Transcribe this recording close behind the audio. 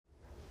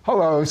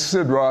Hello,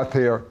 Sid Roth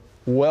here.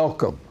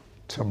 Welcome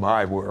to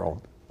my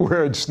world,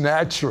 where it's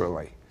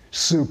naturally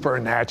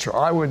supernatural.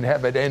 I wouldn't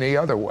have it any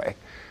other way.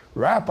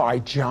 Rabbi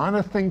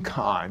Jonathan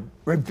Cahn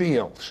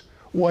reveals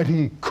what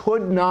he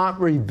could not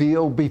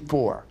reveal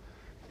before.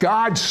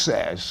 God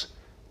says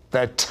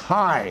the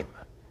time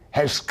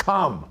has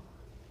come.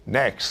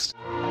 Next.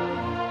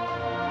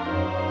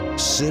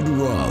 Sid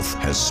Roth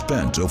has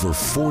spent over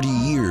 40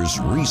 years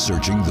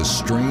researching the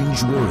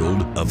strange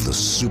world of the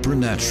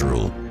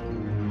supernatural.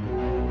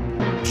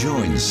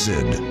 Join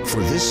Sid for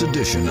this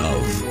edition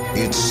of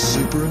It's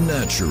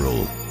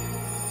Supernatural.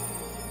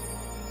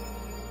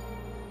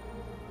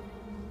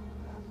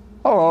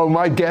 Hello,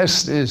 my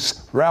guest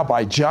is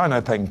Rabbi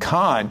Jonathan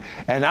Cahn,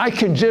 and I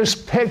can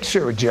just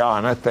picture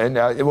Jonathan.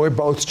 We're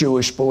both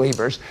Jewish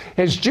believers.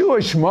 His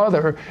Jewish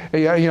mother,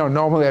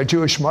 normally a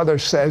Jewish mother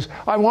says,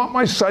 I want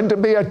my son to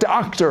be a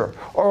doctor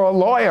or a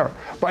lawyer.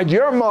 But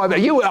your mother,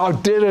 you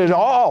outdid it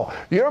all.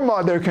 Your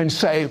mother can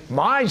say,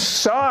 my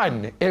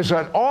son is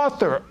an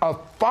author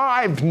of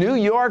 5 New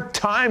York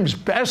Times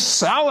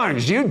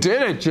bestsellers. You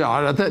did it,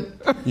 Jonathan.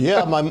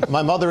 Yeah,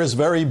 my mother is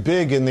very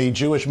big in the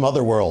Jewish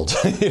mother world,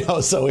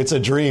 so it's a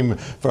dream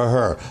for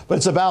her. But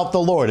it's about the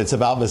Lord. It's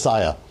about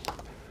Messiah.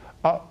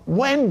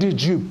 When did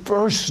you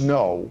first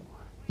know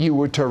you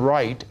were to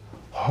write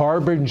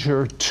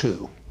Harbinger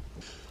 2?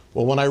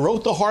 Well, when I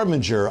wrote The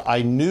Harbinger,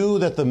 I knew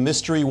that the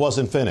mystery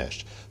wasn't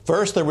finished.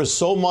 First, there was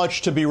so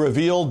much to be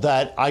revealed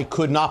that I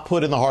could not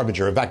put in The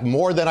Harbinger. In fact,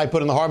 more than I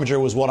put in The Harbinger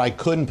was what I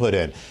couldn't put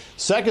in.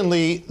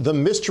 Secondly, the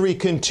mystery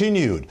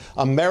continued.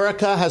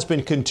 America has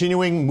been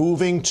continuing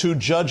moving to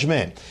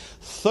judgment.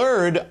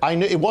 Third, I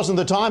knew it wasn't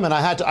the time, and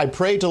I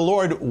prayed to the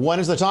Lord, when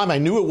is the time? I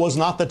knew it was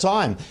not the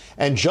time.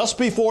 And just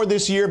before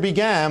this year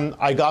began,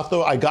 I got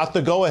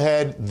the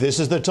go-ahead. This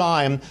is the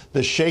time.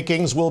 The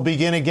shakings will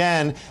begin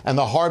again, and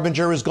The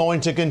Harbinger is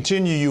going to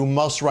continue. You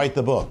must write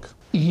the book.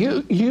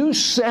 You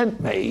sent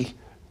me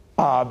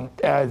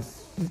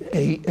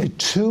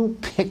 2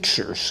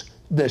 pictures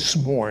this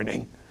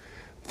morning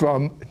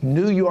from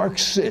New York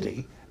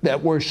City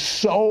that were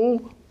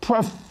so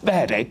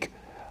prophetic.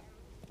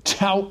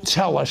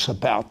 Tell us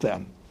about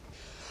them.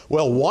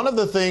 Well, one of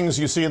the things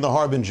you see in The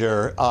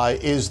Harbinger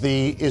is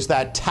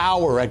that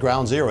tower at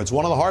Ground Zero. It's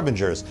one of the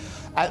Harbingers.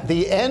 At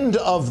the end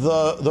of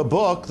the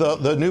book,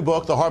 the new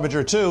book, The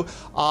Harbinger 2,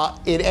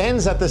 it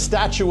ends at the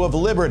Statue of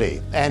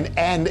Liberty, and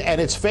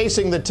it's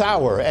facing the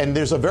tower. And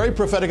there's a very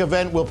prophetic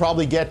event we'll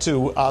probably get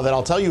to that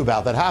I'll tell you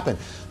about that happened.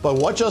 But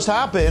what just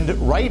happened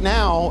right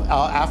now,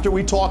 after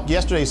we talked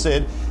yesterday,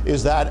 Sid,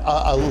 is that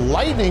a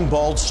lightning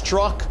bolt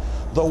struck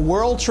the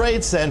World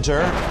Trade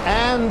Center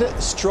and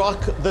struck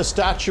the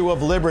Statue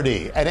of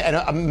Liberty. And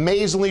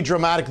amazingly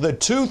dramatic, the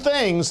 2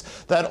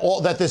 things that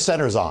this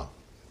centers on.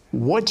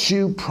 What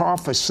you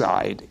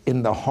prophesied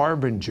in The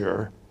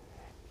Harbinger,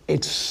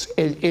 it's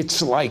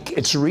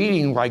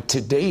reading like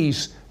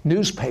today's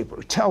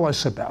newspaper. Tell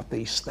us about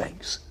these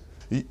things.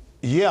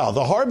 Yeah,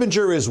 The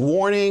Harbinger is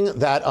warning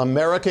that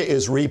America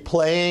is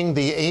replaying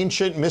the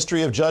ancient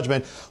mystery of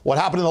judgment. What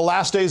happened in the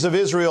last days of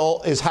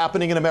Israel is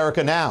happening in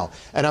America now.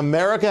 And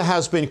America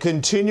has been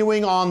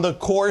continuing on the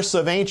course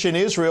of ancient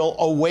Israel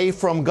away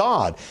from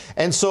God.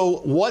 And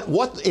so what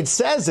it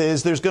says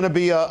is there's going to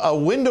be a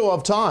window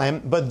of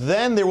time, but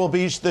then there will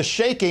be the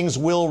shakings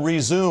will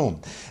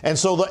resume. And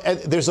so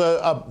there's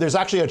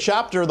actually a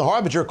chapter in The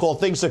Harbinger called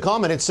Things to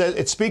Come, and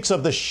it speaks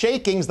of the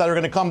shakings that are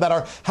going to come that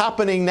are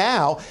happening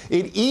now.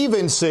 It even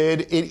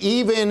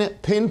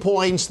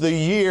pinpoints the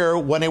year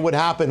when it would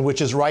happen, which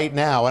is right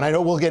now. And I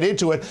know we'll get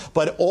into it,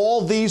 but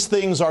all these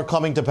things are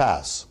coming to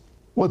pass.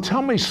 Well,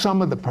 tell me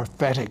some of the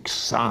prophetic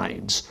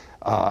signs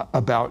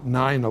about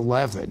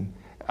 9/11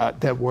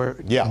 that were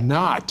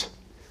not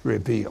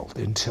revealed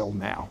until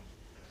now.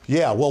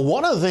 Yeah, well,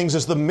 one of the things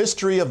is the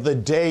mystery of the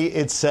day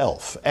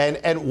itself.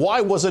 And why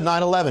was it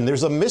 9/11?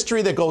 There's a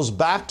mystery that goes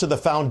back to the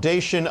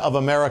foundation of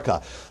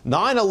America.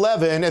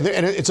 9/11, and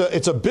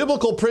it's a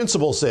biblical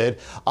principle, Sid,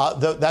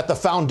 that the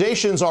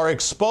foundations are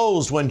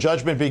exposed when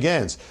judgment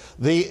begins.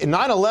 The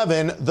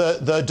 9/11,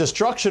 the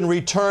destruction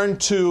returned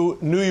to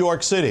New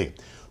York City.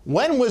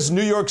 When was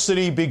New York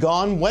City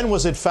begun? When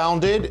was it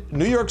founded?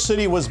 New York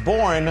City was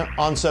born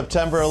on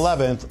September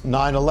 11th,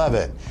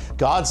 9/11.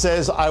 God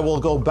says, I will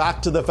go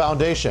back to the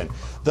foundation.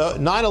 The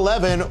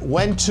 9/11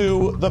 went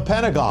to the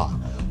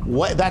Pentagon.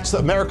 That's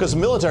America's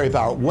military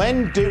power.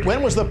 When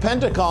was the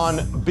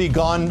Pentagon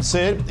begun,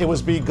 Sid? It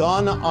was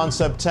begun on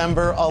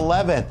September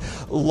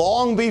 11th.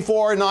 Long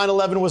before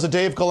 9/11 was a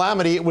day of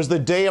calamity, it was the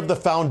day of the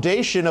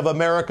foundation of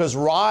America's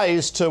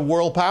rise to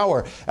world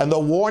power. And the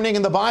warning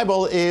in the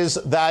Bible is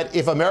that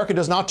if America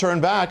does not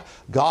turn back,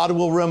 God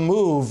will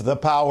remove the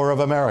power of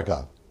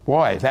America.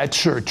 Boy, that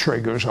sure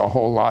triggers a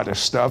whole lot of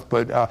stuff.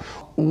 But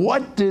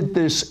what did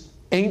this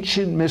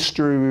ancient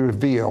mystery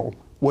reveal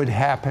would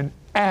happen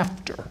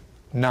after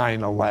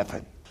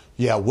 9/11?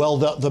 Yeah, well,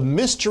 the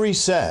mystery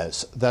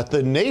says that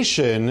the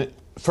nation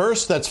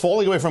first, that's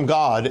falling away from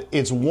God.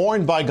 It's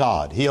warned by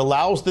God. He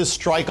allows this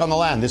strike on the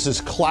land. This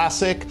is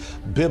classic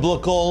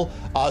biblical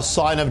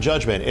sign of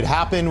judgment. It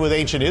happened with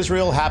ancient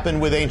Israel, happened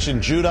with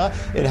ancient Judah,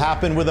 it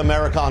happened with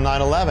America on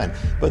 9/11.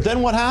 But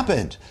then what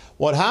happened?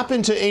 What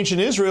happened to ancient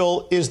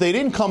Israel is they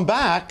didn't come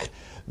back.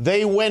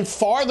 They went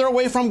farther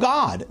away from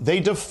God.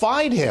 They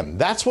defied him.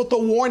 That's what the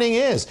warning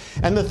is.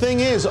 And the thing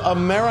is,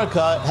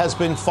 America has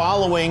been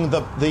following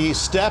the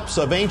steps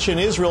of ancient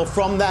Israel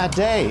from that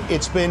day.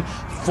 It's been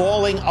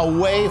falling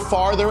away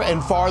farther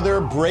and farther,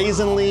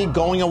 brazenly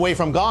going away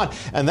from God.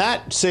 And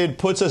that, Sid,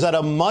 puts us at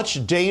a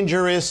much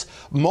dangerous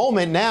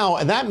moment now.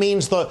 And that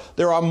means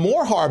there are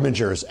more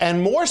harbingers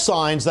and more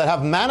signs that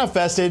have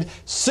manifested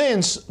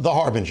since the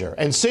harbinger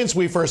and since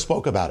we first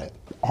spoke about it.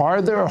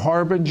 Are there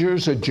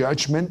harbingers of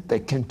judgment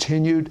that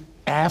continued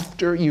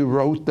after you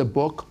wrote the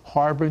book,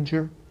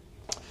 Harbinger?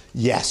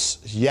 Yes,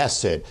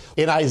 Sid.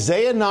 In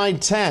Isaiah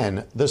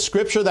 9:10, the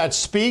scripture that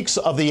speaks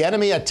of the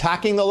enemy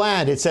attacking the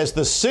land, it says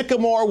the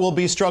sycamore will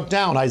be struck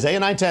down. Isaiah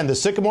 9:10, the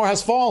sycamore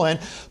has fallen,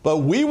 but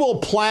we will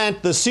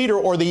plant the cedar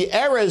or the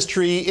Erez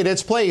tree in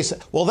its place.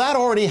 Well, that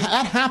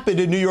happened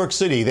in New York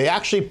City. They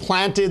actually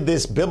planted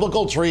this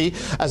biblical tree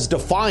as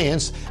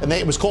defiance, and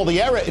it was called the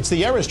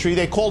Erez tree.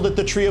 They called it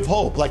the tree of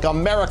hope. Like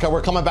America,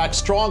 we're coming back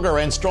stronger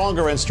and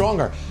stronger and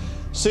stronger.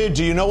 Sid,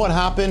 do you know what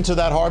happened to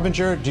that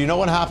harbinger? Do you know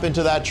what happened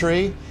to that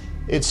tree?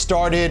 It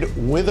started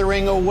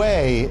withering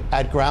away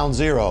at ground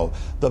zero.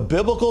 The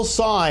biblical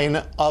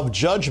sign of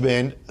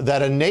judgment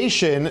that a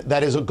nation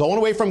that is going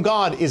away from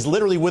God is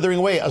literally withering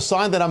away. A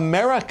sign that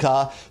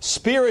America,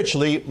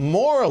 spiritually,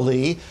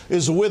 morally,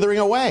 is withering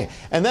away.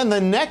 And then the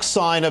next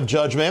sign of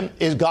judgment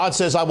is God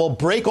says, I will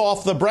break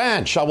off the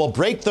branch. I will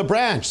break the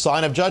branch.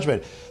 Sign of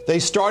judgment. They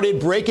started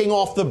breaking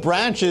off the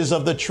branches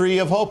of the tree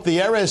of hope, the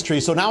Erez tree.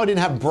 So now it didn't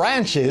have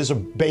branches,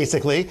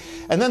 basically.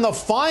 And then the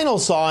final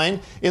sign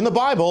in the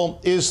Bible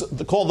is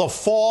called the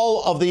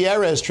fall of the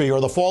Erez tree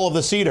or the fall of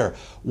the cedar.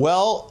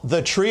 Well,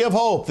 the tree of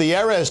hope, the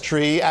Erez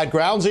tree at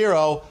ground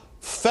zero,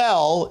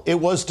 fell. It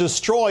was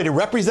destroyed. It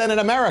represented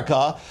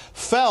America.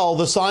 Fell,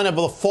 the sign of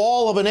the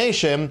fall of a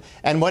nation.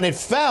 And when it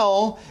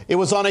fell, it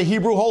was on a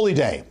Hebrew holy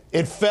day.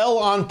 It fell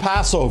on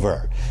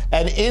Passover.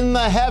 And in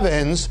the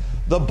heavens,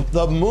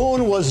 the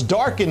moon was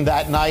darkened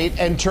that night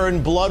and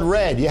turned blood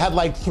red. You had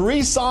like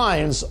 3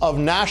 signs of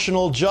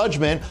national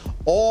judgment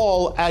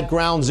all at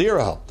ground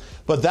zero.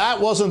 But that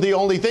wasn't the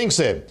only thing,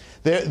 Sid.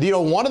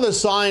 One of the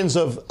signs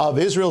of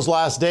Israel's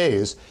last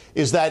days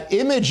is that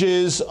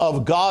images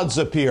of gods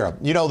appear.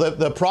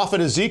 The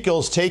prophet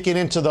Ezekiel's taken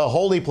into the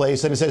holy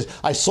place and it says,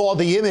 I saw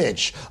the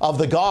image of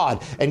the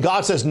God. And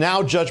God says,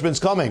 now judgment's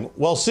coming.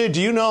 Well, Sid,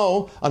 do you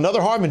know,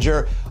 another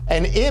harbinger,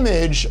 an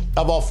image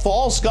of a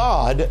false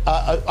god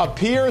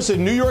appears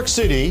in New York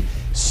City,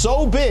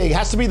 so big,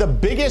 has to be the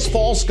biggest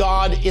false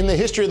god in the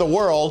history of the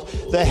world.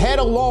 The head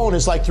alone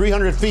is like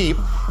 300 feet.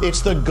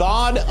 It's the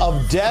god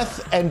of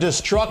death and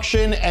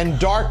destruction and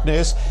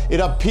darkness. It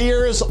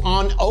appears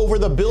over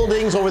the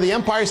buildings, over the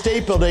Empire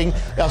State Building,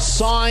 a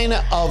sign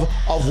of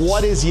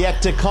what is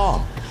yet to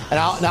come. And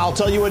I'll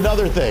tell you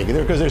another thing,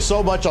 because there's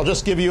so much. I'll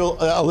just give you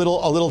a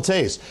little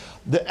taste.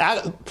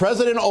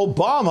 President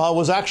Obama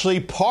was actually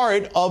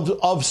part of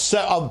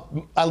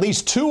at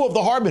least 2 of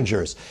the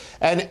harbingers.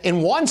 And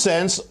in one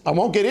sense, I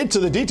won't get into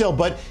the detail,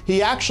 but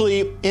he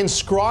actually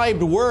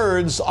inscribed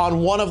words on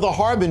one of the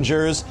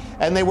harbingers,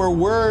 and they were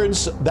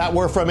words that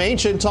were from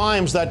ancient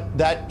times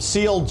that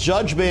sealed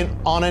judgment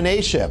on a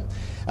nation.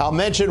 I'll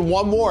mention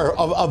one more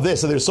of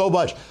this, and there's so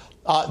much.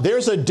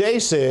 There's a day,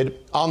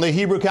 Sid, on the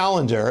Hebrew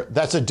calendar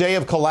that's a day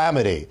of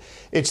calamity.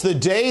 It's the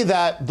day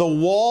that the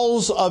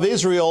walls of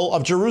Israel,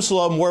 of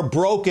Jerusalem, were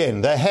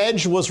broken. The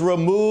hedge was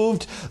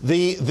removed.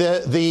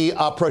 The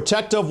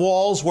protective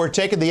walls were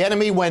taken. The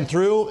enemy went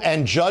through,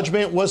 and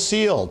judgment was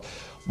sealed.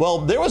 Well,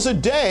 there was a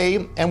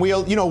day, and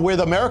with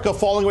America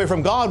falling away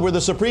from God, where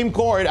the Supreme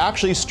Court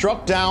actually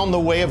struck down the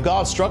way of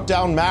God, struck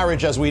down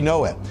marriage as we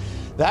know it.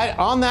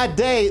 On that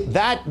day,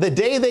 the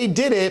day they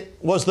did it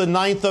was the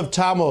 9th of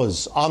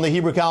Tammuz on the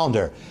Hebrew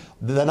calendar.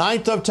 The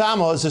 9th of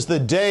Tammuz is the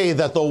day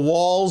that the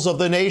walls of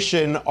the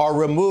nation are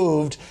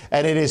removed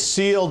and it is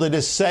sealed, it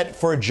is set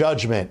for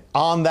judgment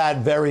on that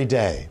very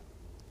day.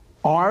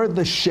 Are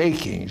the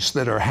shakings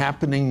that are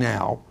happening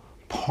now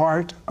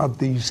part of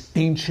these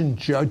ancient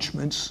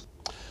judgments?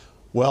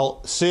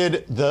 Well,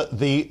 Sid,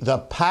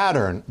 the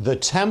pattern, the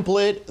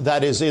template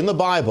that is in the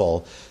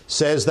Bible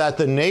says that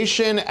the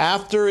nation,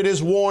 after it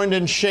is warned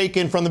and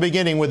shaken from the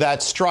beginning with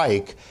that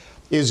strike,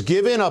 is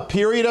given a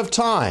period of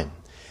time.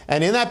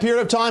 And in that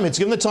period of time, it's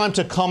given the time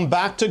to come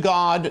back to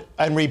God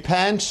and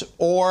repent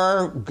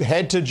or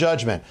head to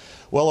judgment.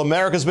 Well,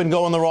 America's been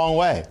going the wrong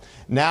way.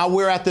 Now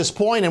we're at this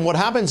point, and what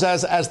happens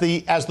as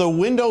the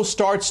window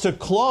starts to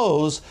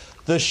close,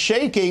 the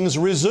shakings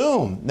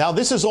resume. Now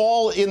this is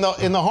all in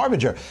the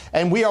Harbinger,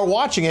 and we are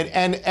watching it.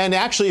 And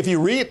actually, if you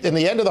read in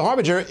the end of the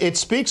Harbinger, it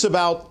speaks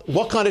about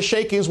what kind of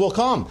shakings will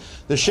come.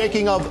 The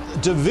shaking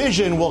of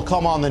division will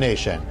come on the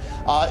nation.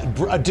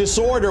 A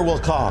disorder will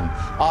come.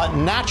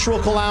 Natural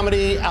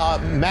calamity,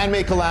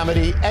 man-made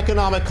calamity,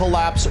 economic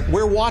collapse.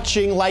 We're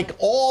watching like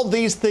all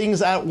these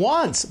things at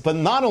once. But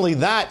not only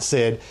that,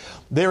 Sid,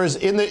 there is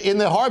in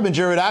the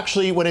Harbinger, it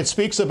actually, when it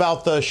speaks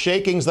about the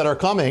shakings that are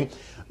coming,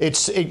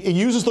 it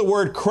uses the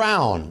word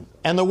crown,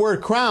 and the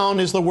word crown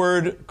is the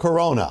word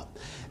corona.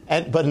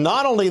 But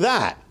not only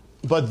that,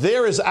 but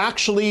there is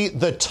actually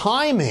the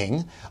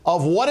timing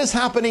of what is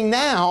happening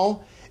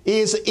now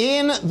is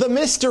in the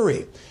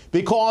mystery.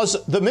 Because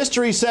the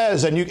mystery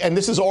says, and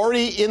this is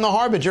already in the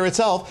Harbinger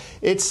itself,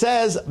 it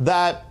says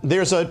that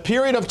there's a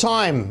period of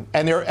time,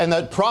 and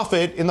the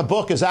prophet in the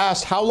book is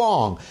asked how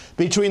long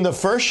between the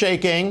first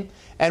shaking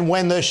and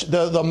when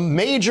the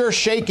major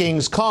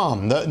shakings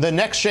come, the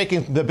next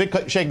shaking, the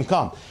big shakings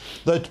come.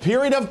 The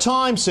period of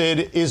time,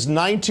 Sid, is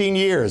 19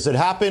 years. It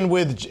happened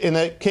in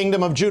the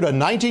kingdom of Judah.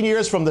 19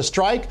 years from the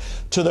strike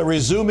to the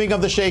resuming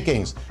of the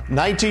shakings.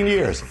 19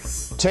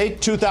 years. Take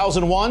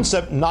 2001,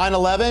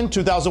 9/11,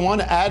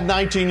 2001, add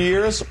 19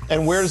 years,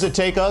 and where does it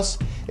take us?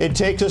 It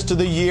takes us to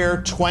the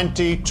year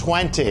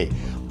 2020.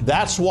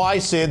 That's why,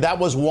 Sid, that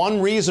was one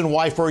reason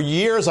why for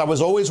years I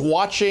was always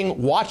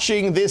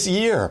watching this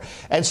year.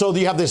 And so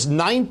you have this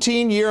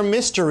 19-year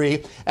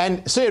mystery.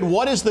 And Sid,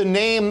 what is the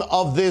name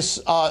of this,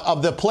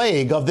 of the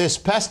plague, of this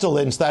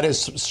pestilence that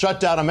has shut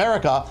down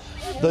America?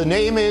 The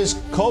name is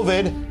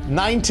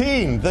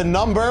COVID-19, the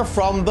number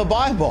from the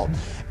Bible.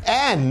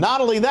 And not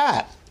only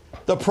that,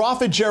 the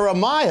prophet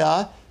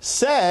Jeremiah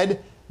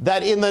said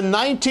that in the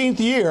 19th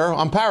year,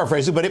 I'm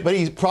paraphrasing, but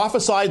he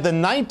prophesied the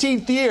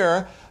 19th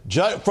year,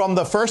 from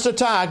the first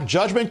attack,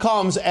 judgment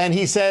comes, and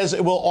he says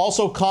it will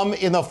also come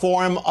in the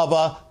form of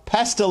a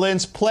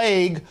pestilence,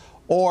 plague,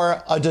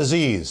 or a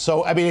disease.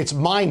 So, I mean, it's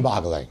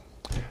mind-boggling.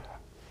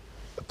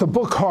 The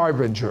book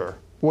Harbinger,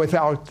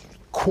 without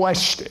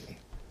question,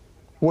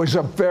 was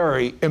a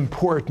very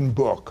important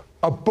book,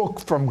 a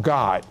book from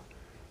God.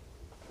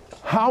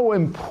 How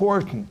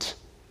important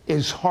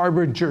is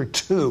Harbinger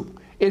 2?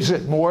 Is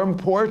it more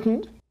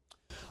important?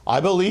 I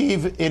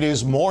believe it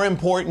is more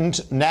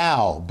important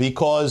now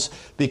because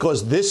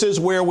this is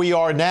where we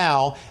are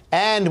now,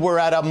 and we're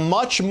at a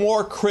much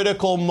more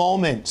critical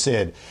moment,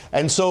 Sid.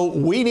 And so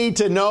we need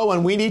to know,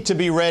 and we need to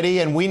be ready,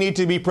 and we need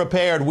to be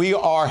prepared. We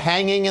are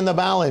hanging in the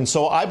balance.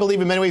 So I believe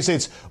in many ways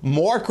it's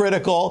more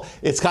critical.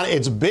 It's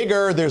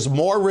bigger. There's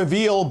more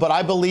reveal, but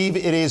I believe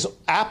it is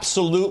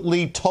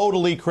absolutely,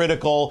 totally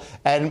critical,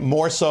 and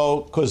more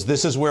so because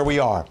this is where we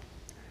are.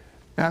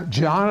 Now,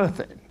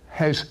 Jonathan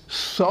has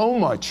so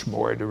much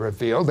more to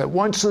reveal that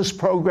once this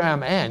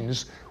program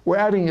ends, we're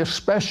adding a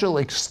special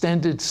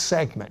extended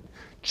segment.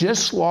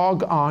 Just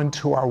log on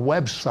to our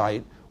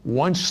website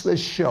once the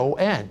show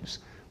ends.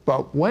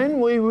 But when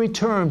we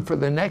return for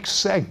the next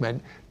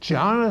segment,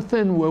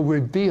 Jonathan will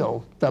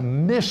reveal the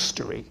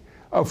mystery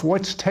of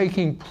what's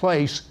taking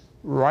place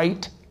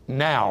right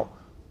now.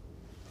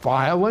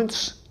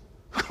 Violence?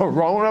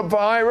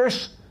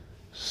 Coronavirus?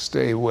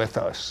 Stay with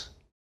us.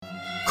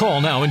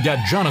 Call now and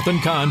get Jonathan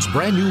Cahn's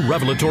brand new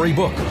revelatory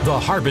book, The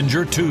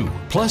Harbinger 2,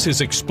 plus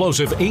his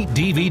explosive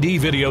 8-DVD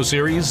video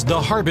series, The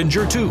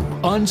Harbinger 2,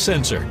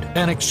 Uncensored,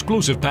 an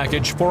exclusive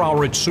package for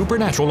our It's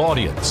Supernatural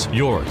audience.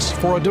 Yours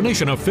for a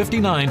donation of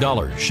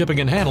 $59.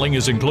 Shipping and handling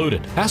is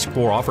included. Ask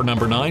for offer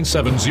number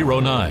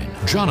 9709.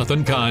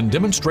 Jonathan Cahn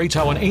demonstrates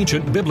how an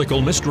ancient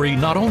biblical mystery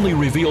not only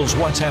reveals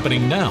what's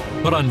happening now,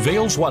 but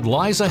unveils what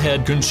lies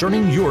ahead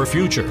concerning your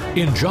future.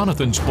 In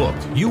Jonathan's book,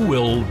 you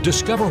will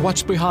discover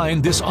what's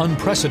behind this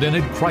unprecedented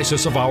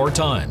crisis of our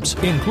times,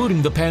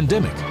 including the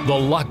pandemic, the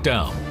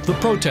lockdown, the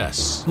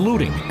protests,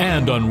 looting,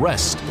 and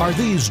unrest. Are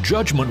these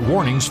judgment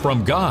warnings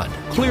from God?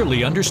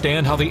 Clearly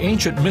understand how the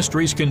ancient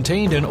mysteries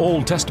contained in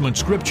Old Testament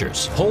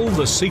scriptures hold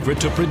the secret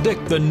to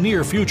predict the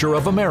near future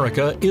of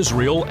America,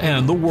 Israel,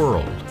 and the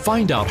world.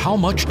 Find out how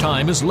much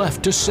time is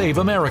left to save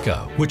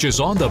America, which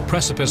is on the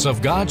precipice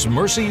of God's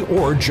mercy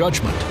or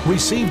judgment.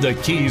 Receive the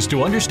keys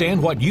to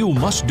understand what you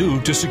must do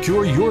to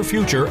secure your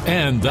future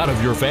and that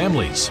of your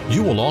families.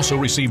 You will also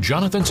receive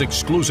Jonathan's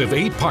exclusive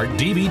 8-part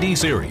DVD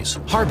series,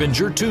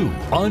 Harbinger 2,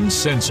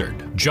 Uncensored.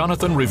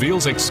 Jonathan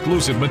reveals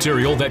exclusive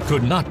material that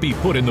could not be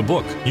put in the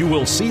book. You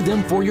will see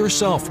them for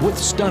yourself with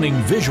stunning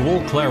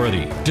visual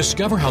clarity.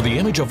 Discover how the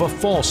image of a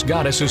false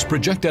goddess is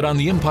projected on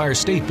the Empire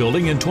State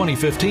Building in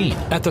 2015.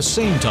 At the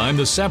same time,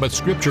 the Sabbath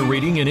scripture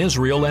reading in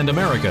Israel and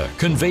America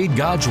conveyed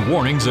God's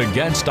warnings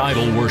against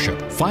idol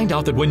worship. Find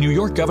out that when New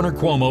York Governor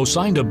Cuomo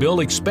signed a bill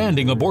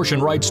expanding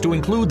abortion rights to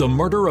include the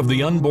murder of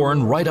the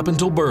unborn right up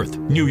until birth,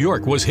 New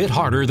York was hit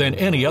harder than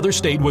any other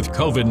state with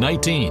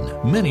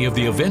COVID-19. Many of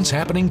the events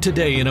happening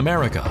today in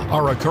America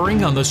are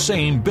occurring on the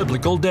same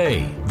biblical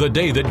day, the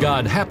day that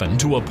God happened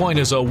to appoint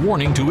as a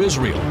warning to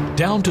Israel,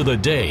 down to the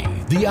day,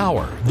 the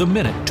hour, the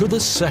minute, to the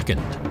second.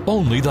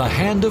 Only the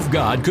hand of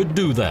God could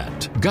do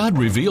that. God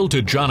revealed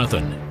to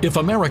Jonathan, if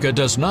America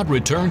does not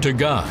return to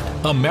God,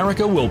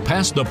 America will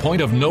pass the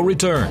point of no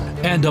return,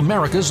 and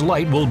America's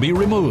light will be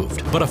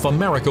removed. But if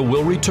America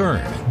will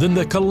return, then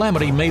the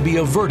calamity may be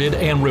averted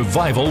and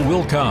revival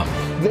will come.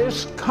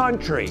 This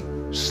country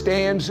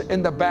stands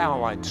in the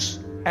balance,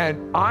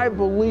 and I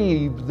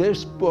believe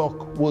this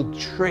book will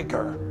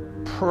trigger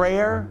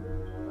prayer,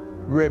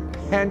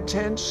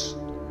 repentance,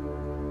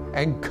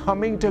 and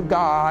coming to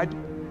God,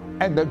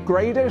 and the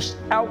greatest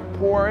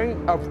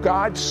outpouring of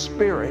God's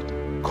Spirit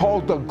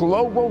called the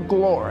global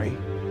glory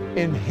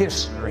in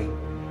history.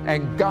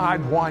 And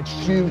God wants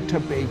you to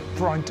be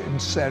front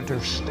and center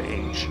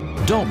stage.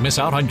 Don't miss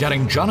out on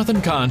getting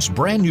Jonathan Cahn's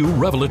brand new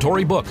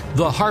revelatory book,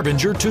 The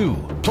Harbinger 2,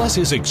 plus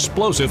his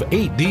explosive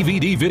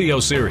 8-DVD video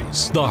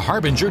series, The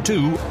Harbinger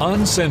 2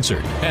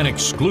 Uncensored, an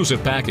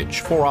exclusive package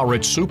for our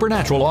It's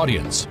Supernatural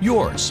audience.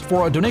 Yours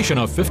for a donation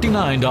of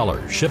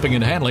 $59. Shipping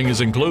and handling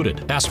is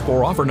included. Ask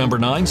for offer number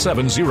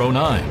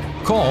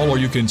 9709. Call or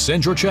you can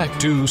send your check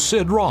to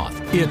Sid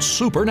Roth. It's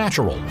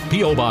Supernatural.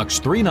 P.O. Box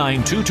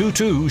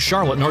 39222,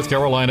 Charlotte, North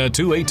Carolina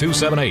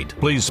 28278.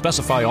 Please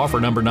specify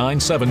offer number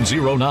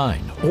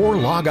 9709 or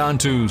log on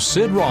to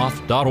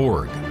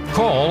sidroth.org.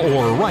 Call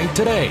or write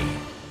today.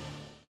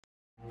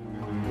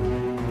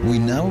 We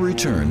now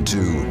return to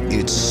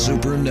It's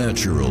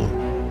Supernatural.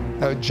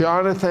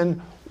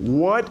 Jonathan,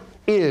 what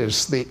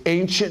is the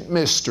ancient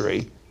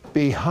mystery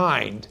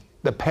behind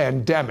the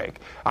pandemic?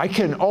 I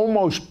can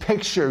almost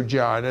picture,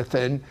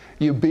 Jonathan,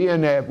 you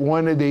being at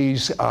one of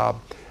these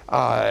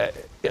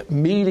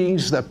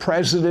meetings the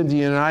President of the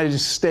United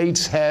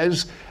States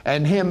has,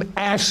 and him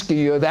asking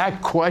you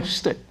that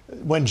question.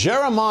 When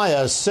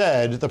Jeremiah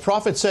said, the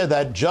prophet said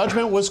that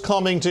judgment was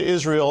coming to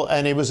Israel,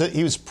 and he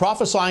was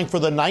prophesying for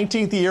the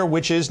 19th year,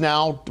 which is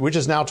now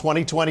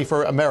 2020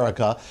 for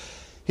America.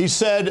 He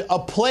said a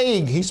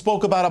plague. He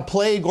spoke about a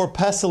plague or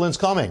pestilence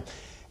coming,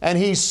 and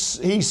he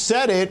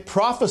said it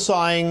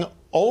prophesying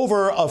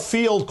over a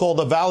field called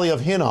the Valley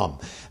of Hinnom.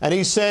 And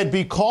he said,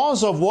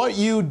 because of what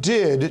you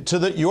did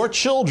to your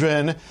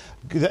children,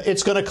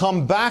 it's going to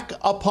come back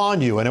upon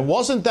you. And it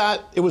wasn't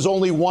that it was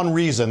only one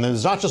reason.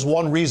 There's not just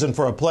one reason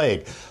for a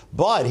plague.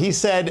 But he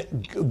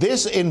said,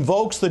 this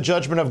invokes the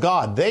judgment of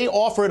God. They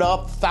offered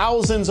up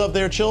thousands of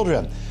their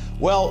children.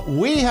 Well,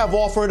 we have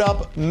offered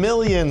up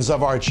millions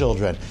of our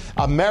children.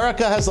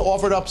 America has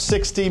offered up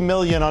 60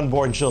 million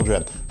unborn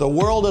children. The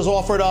world has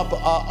offered up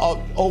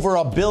over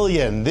 1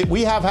 billion.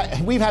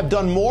 We've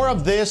done more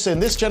of this in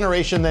this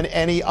generation than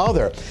any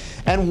other.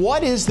 And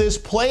what is this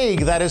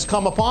plague that has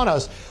come upon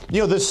us?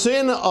 You know, the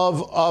sin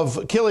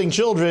of killing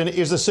children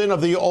is the sin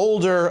of the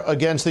older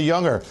against the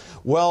younger.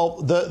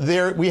 Well,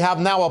 we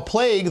have now a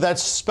plague that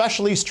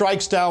specially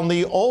strikes down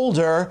the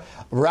older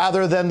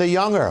rather than the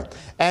younger.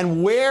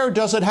 And where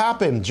does it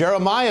happen?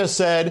 Jeremiah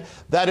said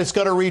that it's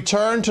going to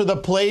return to the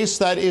place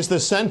that is the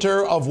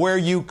center of where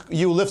you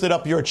lifted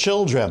up your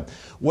children.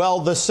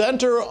 Well, the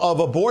center of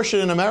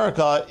abortion in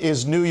America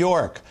is New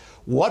York.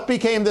 What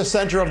became the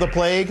center of the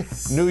plague?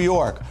 New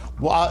York.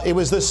 It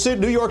was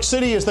New York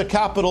City is the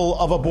capital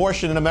of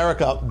abortion in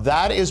America.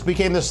 That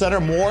became the center.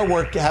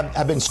 More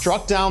have been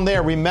struck down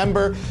there.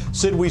 Remember,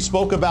 Sid, we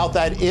spoke about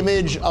that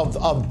image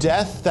of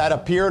death that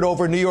appeared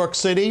over New York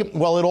City.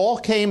 Well, it all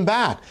came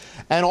back.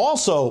 And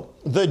also,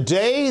 the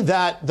day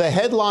that the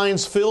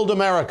headlines filled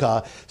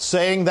America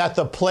saying that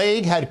the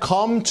plague had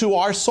come to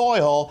our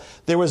soil,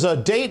 there was a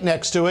date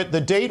next to it.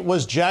 The date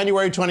was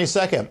January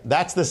 22nd.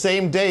 That's the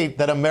same date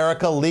that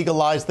America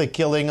legalized the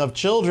killing of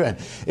children.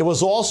 It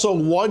was also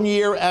 1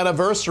 year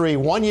anniversary,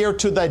 1 year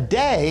to the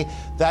day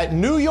that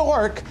New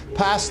York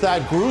passed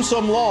that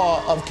gruesome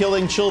law of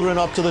killing children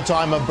up to the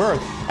time of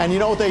birth. And you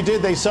know what they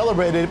did? They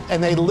celebrated,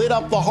 and they lit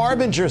up the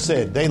Harbinger,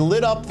 Sid. They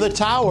lit up the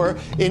tower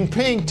in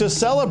pink to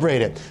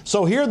celebrate it.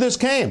 So here this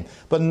came.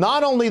 But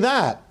not only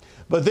that,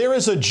 but there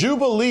is a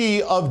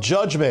jubilee of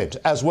judgment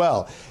as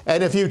well.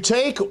 And if you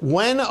take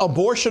when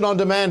abortion on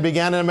demand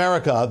began in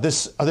America,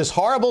 this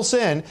horrible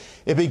sin,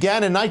 it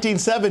began in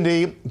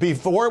 1970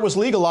 before it was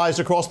legalized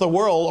across the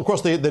world,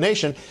 across the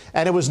nation.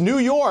 And it was New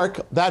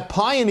York that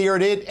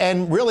pioneered it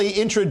and really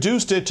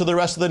introduced it to the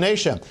rest of the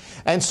nation.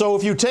 And so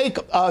if you take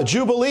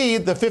Jubilee,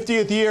 the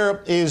 50th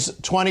year is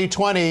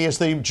 2020, is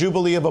the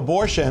Jubilee of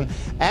abortion.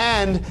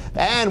 And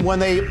when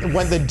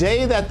the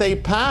day that they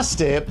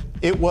passed it,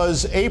 it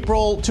was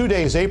April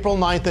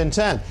 9th and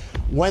 10th.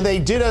 When they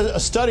did a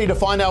study to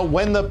find out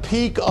when the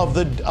peak of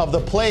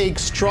the plague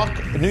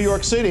struck New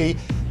York City,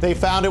 they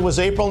found it was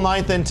April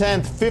 9th and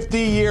 10th, 50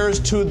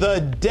 years to the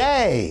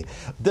day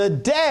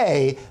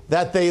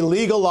that they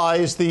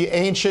legalized the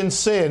ancient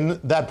sin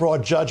that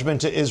brought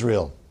judgment to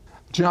Israel.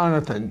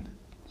 Jonathan,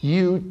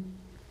 you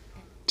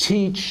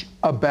teach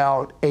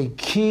about a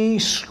key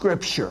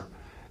scripture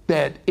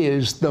that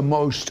is the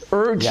most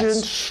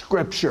urgent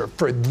scripture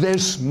for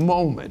this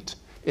moment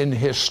in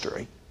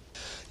history.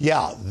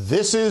 Yeah,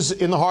 this is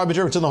in the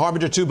Harbinger. It's in the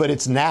Harbinger too, but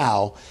it's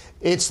now.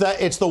 It's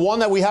the one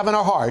that we have in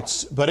our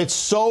hearts, but it's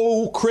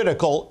so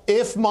critical.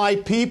 If my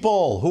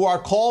people who are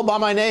called by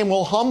my name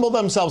will humble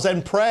themselves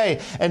and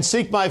pray and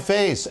seek my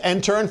face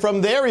and turn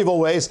from their evil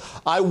ways,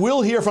 I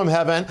will hear from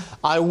heaven,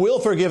 I will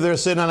forgive their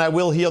sin, and I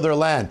will heal their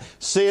land.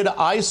 Sid,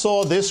 I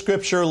saw this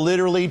scripture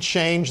literally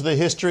change the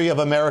history of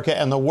America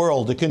and the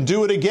world. It can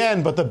do it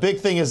again, but the big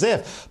thing is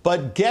if.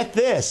 But get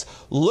this,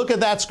 look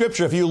at that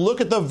scripture. If you look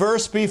at the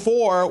verse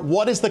before,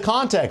 what is the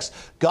context?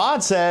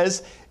 God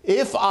says,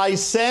 if I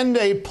send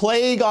a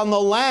plague on the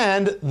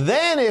land,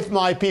 then if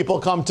my people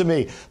come to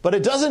me. But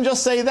it doesn't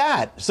just say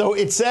that. So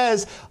it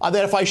says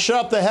that if I shut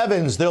up the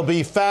heavens, there'll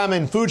be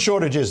famine, food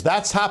shortages.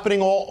 That's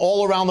happening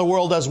all around the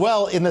world as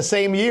well in the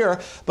same year.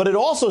 But it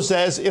also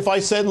says if I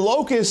send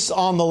locusts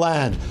on the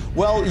land.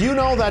 Well, you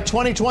know that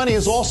 2020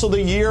 is also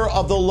the year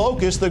of the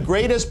locust, the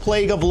greatest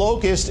plague of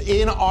locusts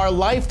in our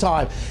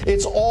lifetime.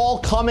 It's all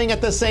coming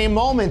at the same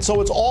moment. So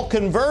it's all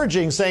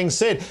converging, saying,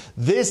 Sid,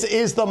 this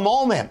is the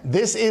moment.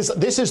 This is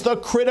the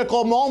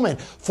critical moment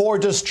for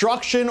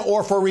destruction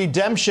or for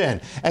redemption.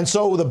 And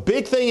so the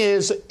big thing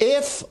is,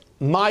 if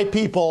my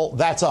people,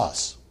 that's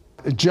us.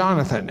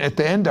 Jonathan, at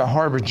the end of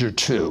Harbinger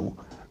 2,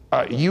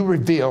 you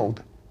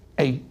revealed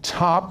a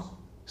top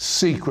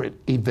secret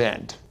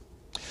event.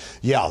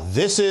 Yeah,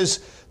 this is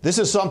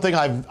something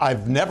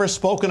I've never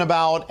spoken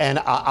about, and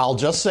I'll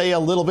just say a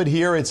little bit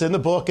here. It's in the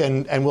book,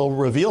 and we'll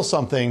reveal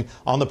something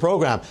on the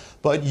program.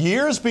 But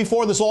years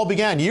before this all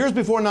began, years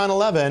before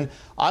 9/11,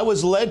 I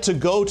was led to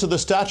go to the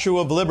Statue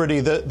of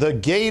Liberty, the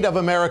gate of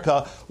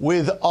America,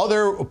 with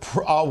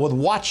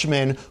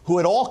watchmen who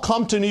had all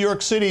come to New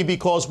York City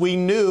because we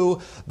knew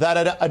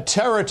that a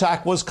terror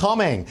attack was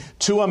coming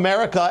to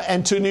America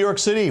and to New York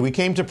City. We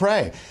came to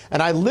pray.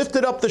 And I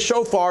lifted up the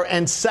shofar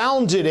and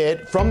sounded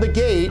it from the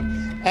gate,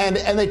 and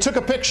they took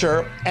a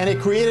picture, and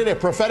it created a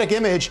prophetic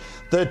image.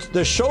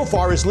 The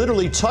shofar is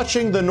literally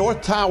touching the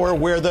North Tower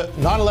where the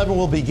 9/11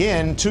 will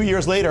begin 2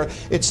 years later.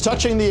 It's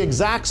touching the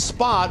exact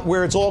spot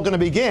where it's all going to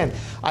begin.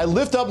 I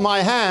lift up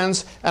my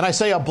hands and I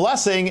say a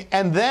blessing,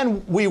 and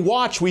then we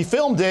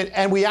filmed it,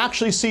 and we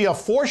actually see a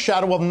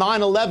foreshadow of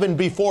 9/11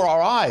 before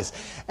our eyes.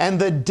 And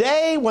the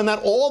day when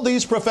all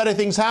these prophetic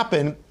things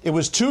happened, it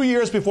was 2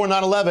 years before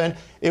 9/11.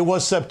 It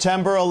was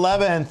September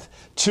 11th.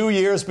 2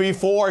 years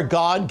before,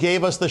 God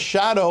gave us the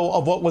shadow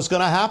of what was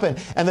going to happen.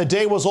 And the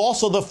day was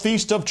also the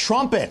Feast of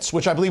Trumpets,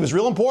 which I believe is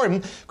real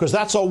important because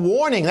that's a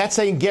warning. That's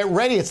saying, get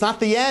ready. It's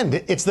not the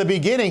end. It's the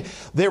beginning.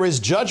 There is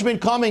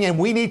judgment coming, and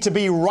we need to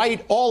be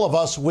right, all of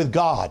us, with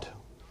God.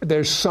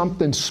 There's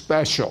something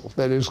special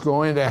that is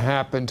going to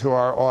happen to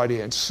our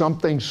audience,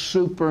 something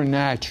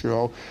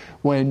supernatural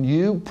when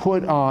you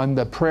put on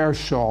the prayer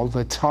shawl,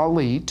 the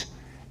talit,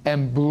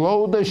 and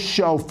blow the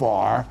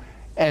shofar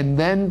and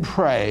then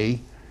pray,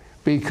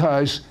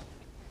 because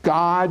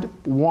God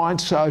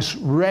wants us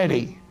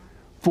ready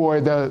for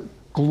the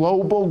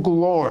global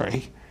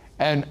glory.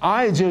 And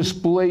I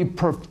just believe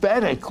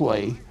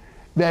prophetically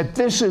that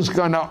this is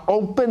going to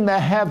open the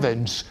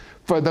heavens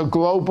for the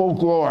global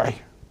glory.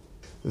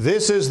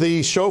 This is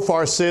the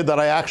shofar, Sid, that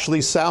I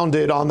actually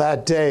sounded on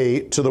that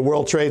day to the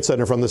World Trade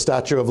Center from the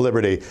Statue of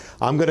Liberty.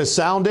 I'm going to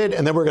sound it,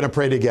 and then we're going to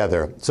pray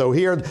together. So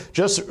here,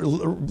 just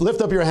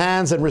lift up your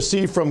hands and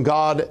receive from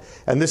God.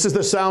 And this is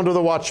the sound of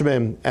the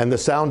watchman and the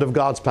sound of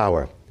God's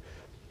power.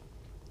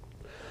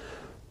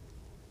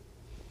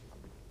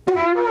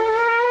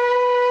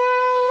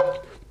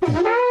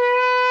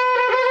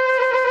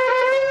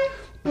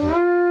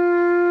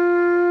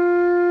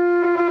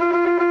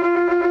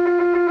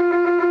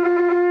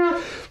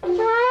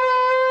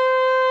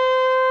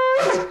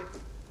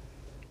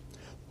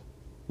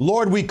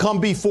 Lord, we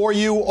come before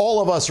you,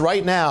 all of us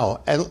right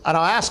now, and I'm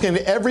asking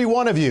every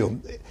one of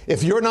you,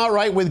 if you're not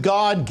right with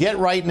God, get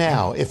right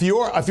now. If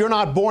you're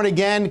not born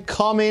again,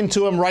 come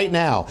into Him right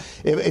now.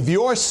 If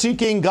you're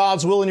seeking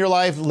God's will in your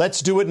life,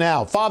 let's do it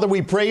now. Father,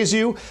 we praise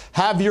you.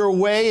 Have your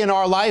way in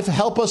our life.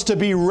 Help us to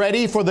be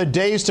ready for the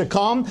days to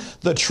come.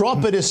 The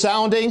trumpet is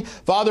sounding.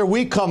 Father,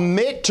 we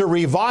commit to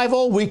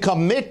revival. We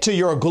commit to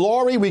your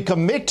glory. We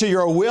commit to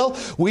your will.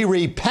 We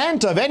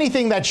repent of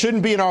anything that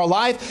shouldn't be in our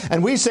life.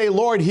 And we say,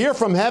 Lord, hear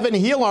from heaven,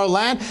 heal our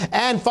land,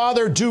 and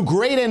Father, do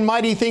great and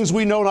mighty things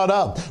we know not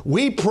of.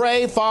 We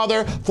pray,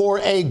 Father, for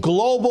a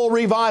global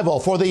revival,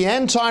 for the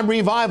end time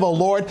revival,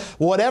 Lord.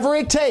 Whatever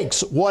it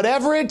takes,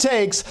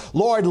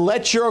 Lord,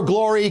 let your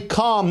glory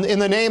come in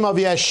the name of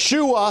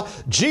Yeshua,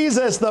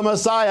 Jesus the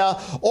Messiah,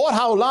 Or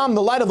HaOlam,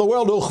 the light of the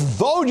world,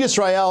 Uchvod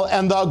Yisrael,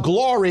 and the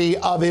glory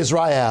of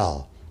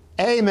Israel.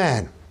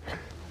 Amen.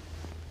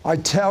 I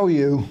tell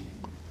you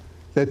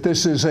that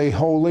this is a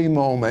holy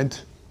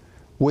moment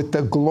with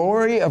the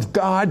glory of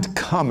God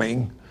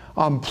coming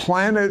on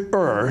planet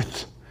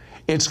Earth.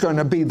 It's going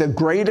to be the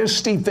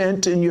greatest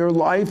event in your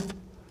life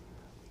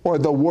or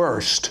the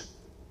worst.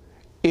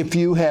 If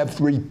you have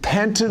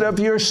repented of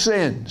your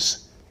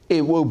sins,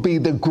 it will be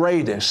the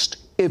greatest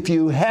if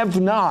you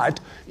have not,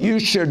 you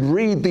should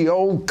read the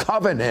Old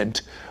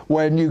Covenant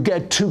when you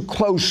get too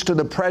close to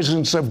the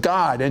presence of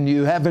God and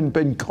you haven't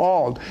been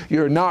called.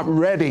 You're not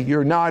ready.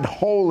 You're not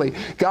holy.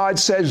 God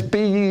says,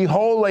 be ye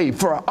holy,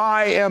 for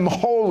I am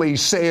holy,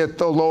 saith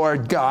the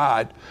Lord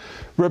God.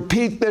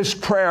 Repeat this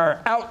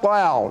prayer out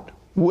loud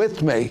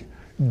with me.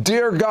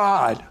 Dear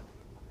God,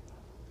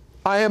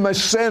 I am a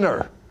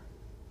sinner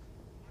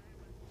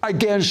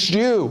against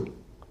you,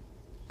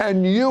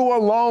 and you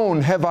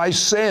alone have I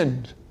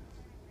sinned.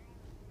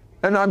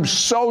 And I'm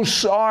so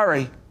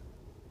sorry.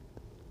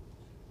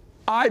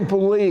 I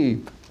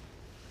believe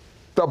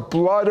the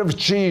blood of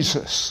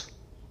Jesus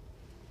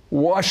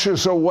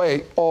washes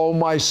away all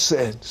my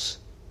sins.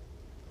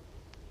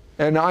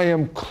 And I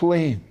am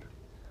clean.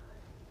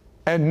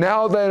 And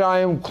now that I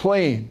am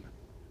clean,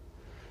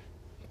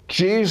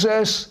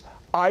 Jesus,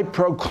 I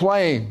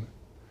proclaim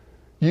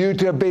you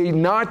to be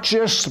not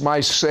just my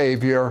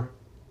Savior,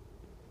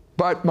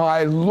 but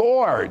my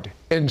Lord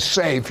and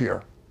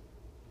Savior.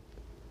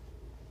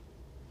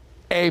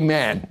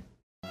 Amen.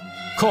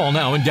 Call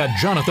now and get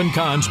Jonathan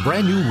Cahn's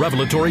brand new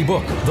revelatory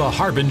book, The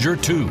Harbinger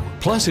 2,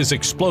 plus his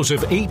explosive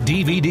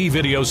 8-DVD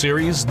video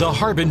series, The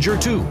Harbinger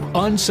 2,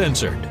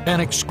 Uncensored, an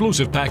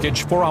exclusive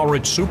package for our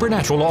It's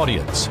Supernatural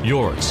audience.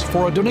 Yours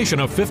for a donation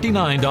of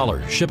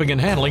 $59. Shipping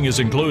and handling is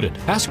included.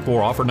 Ask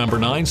for offer number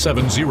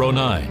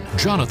 9709.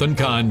 Jonathan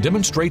Cahn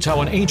demonstrates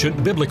how an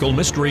ancient biblical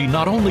mystery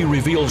not only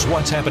reveals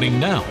what's happening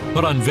now,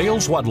 but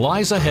unveils what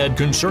lies ahead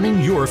concerning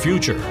your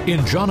future.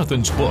 In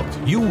Jonathan's book,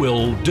 you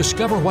will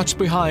discover what's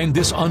behind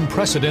this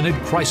unprecedented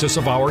crisis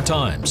of our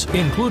times,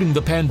 including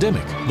the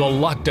pandemic, the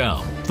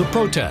lockdown, the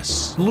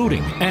protests,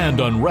 looting, and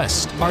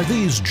unrest. Are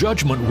these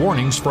judgment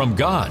warnings from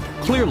God?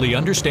 Clearly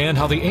understand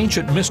how the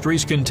ancient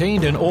mysteries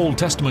contained in Old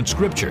Testament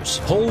scriptures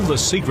hold the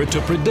secret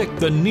to predict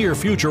the near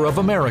future of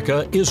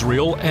America,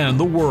 Israel, and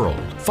the world.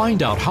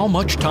 Find out how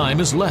much time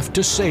is left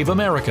to save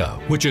America,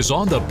 which is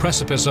on the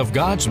precipice of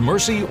God's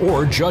mercy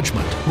or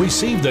judgment.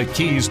 Receive the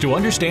keys to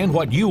understand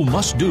what you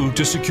must do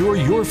to secure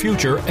your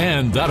future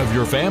and that of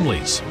your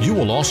families. You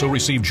will also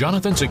receive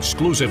Jonathan's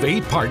exclusive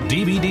 8-part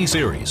DVD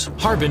series,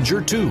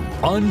 Harbinger 2,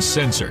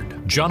 Uncensored.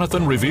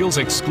 Jonathan reveals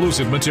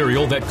exclusive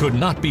material that could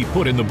not be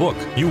put in the book.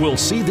 You will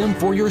see them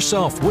for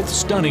yourself with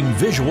stunning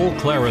visual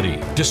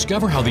clarity.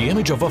 Discover how the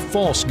image of a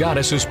false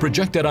goddess is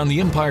projected on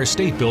the Empire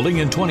State Building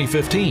in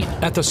 2015.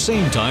 At the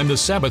same time, the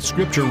Sabbath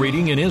scripture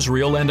reading in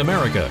Israel and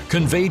America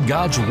conveyed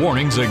God's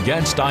warnings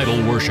against idol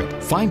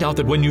worship. Find out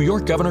that when New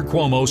York Governor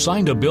Cuomo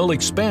signed a bill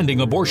expanding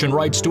abortion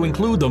rights to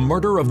include the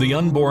murder of the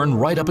unborn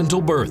right up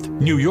until birth,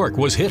 New York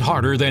was hit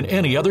harder than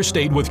any other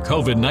state with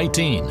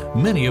COVID-19.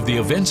 Many of the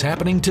events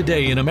happening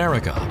today in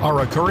America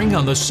are occurring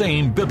on the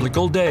same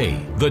biblical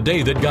day, the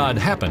day that God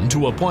happened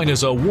to appoint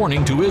as a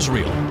warning to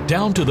Israel,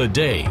 down to the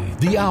day,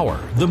 the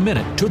hour, the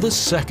minute, to the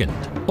second.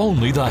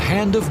 Only the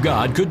hand of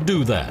God could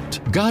do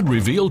that. God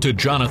revealed to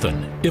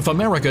Jonathan, if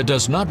America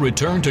does not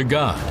return to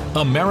God,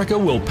 America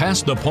will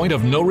pass the point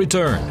of no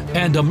return,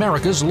 and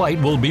America's light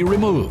will be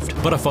removed.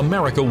 But if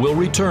America will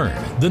return,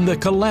 then the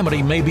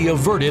calamity may be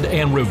averted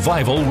and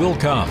revival will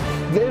come.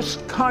 This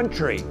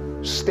country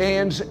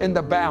stands in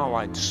the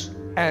balance.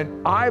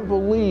 And I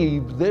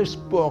believe this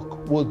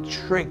book will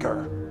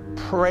trigger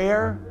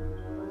prayer,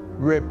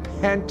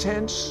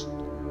 repentance,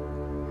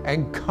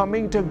 and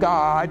coming to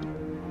God,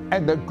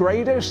 and the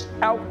greatest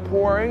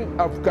outpouring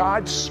of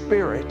God's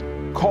Spirit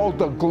called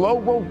the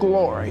global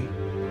glory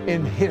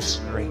in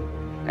history.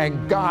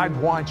 And God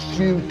wants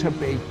you to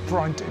be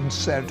front and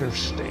center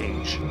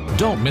stage.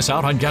 Don't miss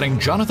out on getting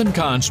Jonathan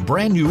Cahn's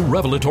brand new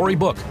revelatory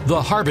book, The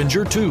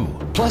Harbinger 2,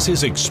 plus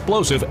his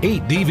explosive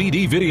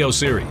 8-DVD video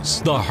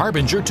series, The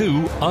Harbinger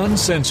 2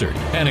 Uncensored,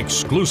 an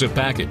exclusive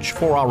package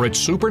for our It's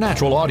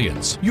Supernatural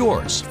audience.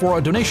 Yours for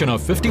a donation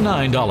of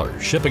 $59.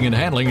 Shipping and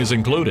handling is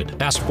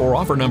included. Ask for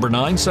offer number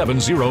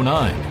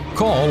 9709.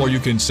 Call or you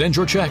can send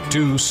your check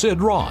to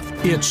Sid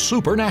Roth. It's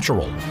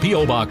Supernatural.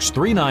 P.O. Box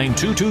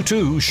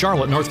 39222,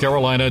 Charlotte, North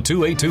Carolina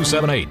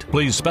 28278.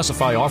 Please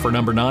specify offer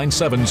number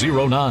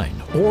 9709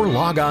 or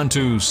log on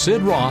to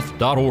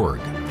sidroth.org.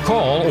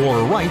 Call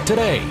or write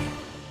today.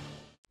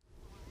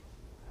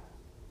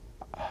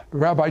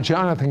 Rabbi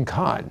Jonathan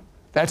Cahn,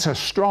 that's a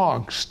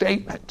strong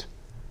statement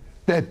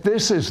that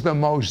this is the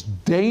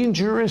most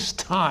dangerous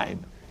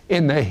time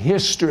in the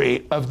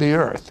history of the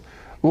earth.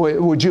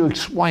 Would you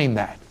explain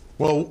that?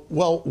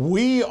 Well,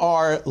 we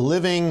are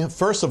living,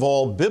 first of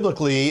all,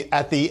 biblically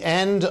at the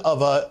end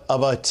of a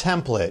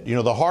template. You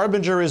know, the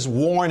Harbinger is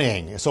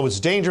warning, so it's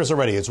dangerous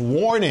already. It's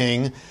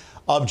warning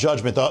of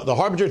judgment. The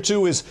Harbinger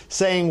 2 is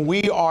saying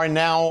we are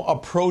now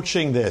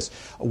approaching this.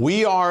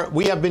 We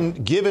have been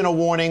given a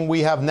warning.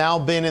 We have now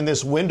been in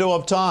this window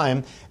of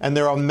time, and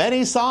there are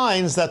many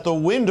signs that the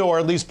window, or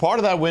at least part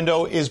of that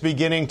window, is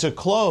beginning to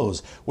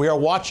close. We are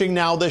watching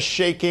now the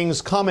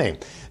shakings coming.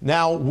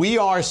 Now, we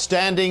are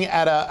standing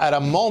at a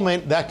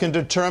moment that can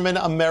determine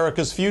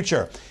America's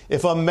future.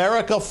 If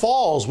America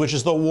falls, which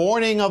is the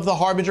warning of the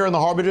Harbinger and the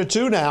Harbinger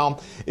 2 now,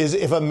 is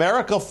if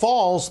America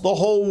falls, the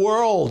whole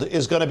world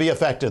is going to be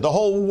affected. The whole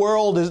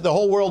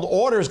whole world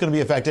order is going to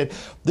be affected.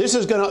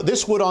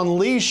 This would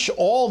unleash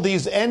all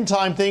these end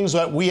time things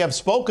that we have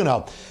spoken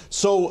of.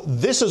 So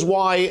this is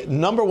why,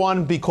 number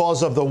one,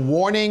 because of the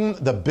warning,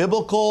 the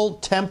biblical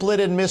template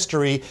and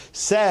mystery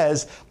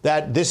says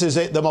that this is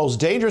the most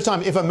dangerous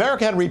time. If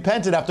America had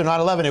repented after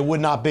 9/11, it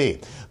would not be,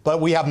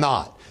 but we have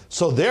not.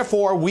 So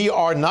therefore, we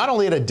are not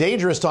only at a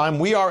dangerous time,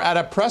 we are at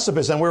a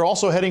precipice, and we're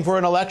also heading for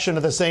an election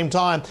at the same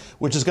time,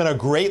 which is going to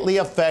greatly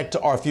affect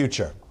our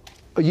future.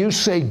 You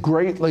say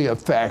greatly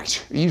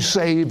affect. You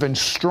say even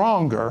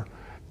stronger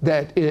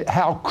that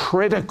how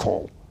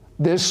critical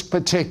this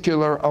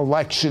particular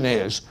election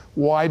is.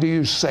 Why do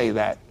you say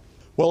that?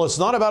 Well, it's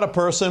not about a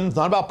person, it's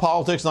not about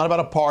politics, not about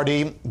a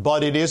party,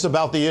 but it is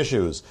about the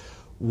issues.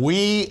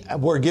 We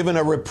were given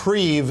a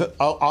reprieve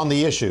on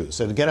the issues.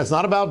 And again, it's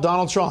not about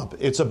Donald Trump.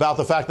 It's about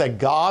the fact that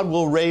God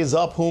will raise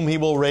up whom he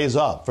will raise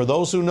up. For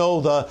those who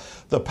know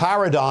the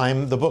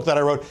paradigm, the book that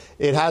I wrote,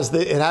 it has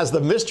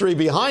the mystery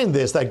behind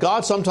this, that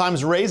God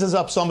sometimes raises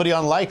up somebody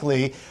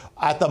unlikely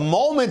at the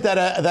moment that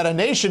a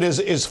nation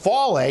is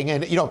falling,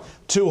 and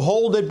to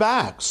hold it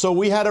back. So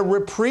we had a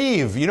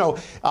reprieve.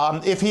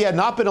 If he had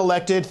not been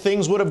elected,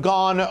 things would have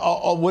gone,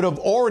 would have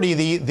already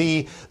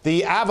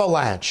the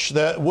avalanche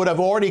that would have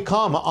already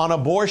come on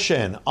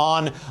abortion,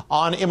 on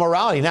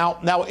immorality.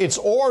 Now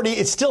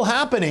it's still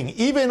happening,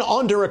 even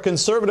under a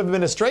conservative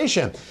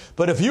administration.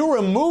 But if you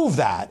remove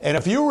that, and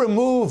if you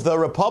remove the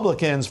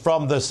Republicans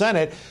from the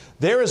Senate,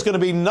 there is going to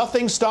be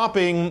nothing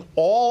stopping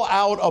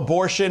all-out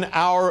abortion.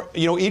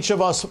 Each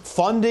of us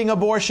funding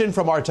abortion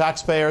from our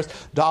taxpayers'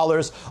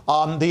 dollars,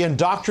 the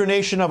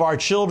indoctrination of our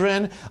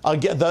children,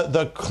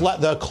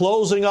 the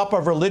closing up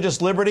of religious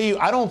liberty.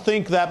 I don't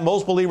think that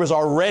most believers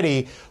are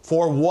ready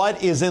for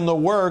what is in the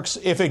works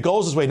if it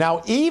goes this way.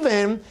 Now,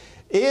 even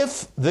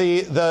if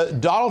the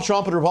Donald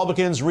Trump and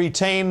Republicans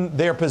retain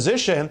their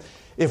position,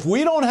 if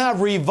we don't have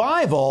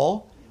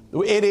revival,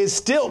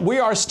 we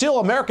are still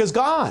America's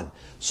gone.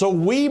 So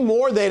we,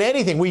 more than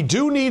anything, we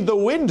do need the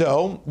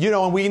window,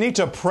 and we need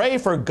to pray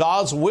for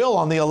God's will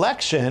on the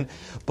election.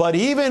 But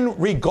even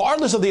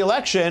regardless of the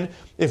election,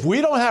 if we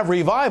don't have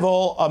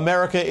revival,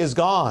 America is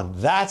gone.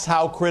 That's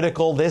how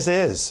critical this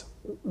is.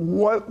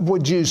 What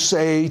would you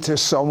say to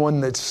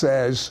someone that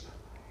says,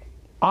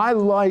 I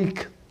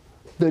like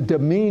the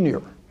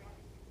demeanor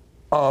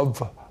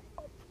of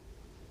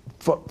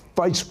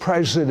Vice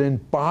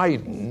President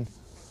Biden,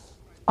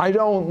 I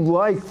don't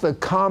like the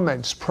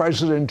comments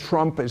President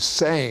Trump is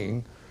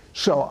saying,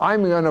 so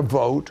I'm going to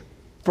vote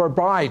for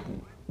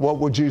Biden? What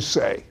would you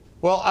say?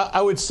 Well,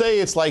 I would say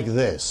it's like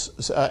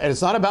this, and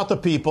it's not about the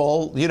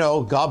people,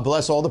 God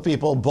bless all the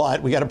people,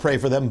 but we got to pray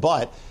for them.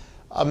 But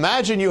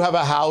imagine you have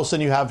a house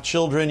and you have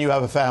children, you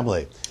have a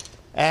family,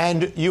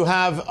 and you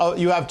have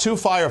two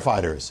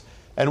firefighters.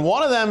 And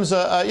one of them's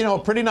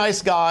a pretty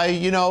nice guy,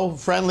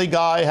 friendly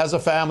guy, has a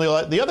family.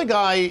 The other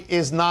guy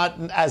is not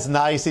as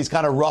nice. He's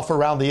kind of rough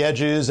around the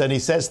edges, and he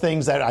says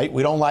things that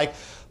we don't like.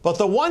 But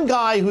the one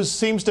guy who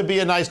seems to be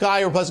a nice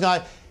guy or a pleasant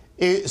guy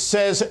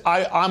says,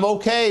 I'm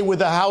okay with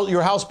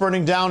your house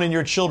burning down and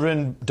your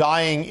children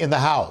dying in the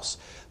house.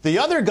 The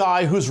other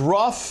guy who's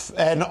rough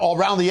and all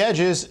around the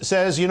edges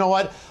says, you know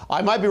what,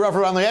 I might be rough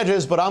around the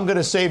edges, but I'm going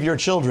to save your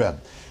children.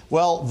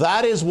 Well,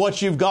 that is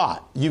what you've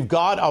got. You've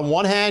got, on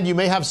one hand, you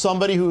may have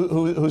somebody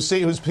who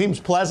seems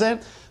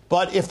pleasant,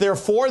 but if they're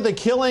for the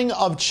killing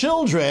of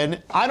children,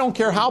 I don't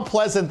care how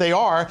pleasant they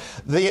are,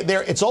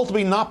 it's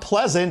ultimately not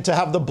pleasant to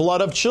have the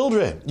blood of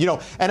children.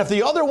 And if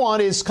the other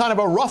one is kind of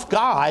a rough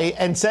guy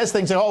and says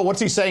things like, oh,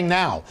 what's he saying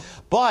now?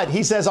 But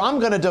he says, I'm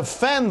going to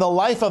defend the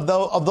life of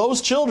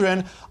those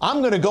children.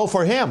 I'm going to go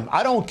for him.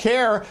 I don't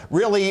care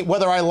really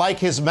whether I like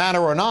his manner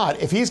or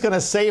not. If he's going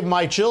to save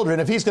my children,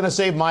 if he's going to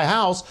save my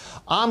house,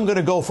 I'm going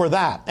to go for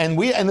that.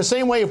 And in the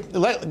same way,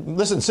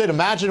 listen, Sid,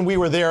 imagine we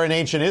were there in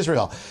ancient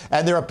Israel,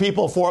 and there are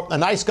people for a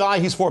nice guy,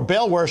 he's for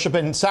Baal worship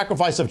and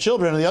sacrifice of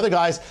children, and the other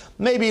guy's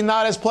maybe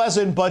not as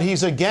pleasant, but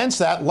he's against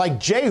that, like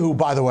Jehu,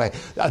 by the way.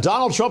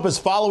 Donald Trump is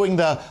following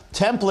the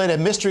template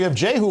and mystery of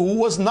Jehu, who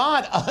was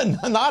not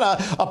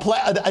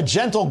a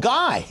gentle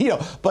guy,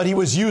 but he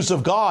was used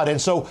of God. And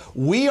so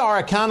we are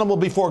accountable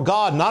before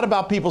God, not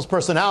about people's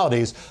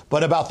personalities,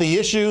 but about the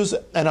issues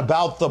and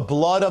about the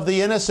blood of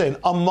the innocent,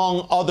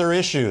 among other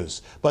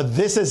issues. But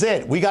this is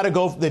it. We got to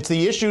go. It's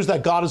the issues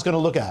that God is going to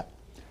look at.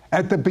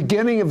 At the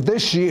beginning of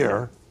this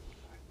year,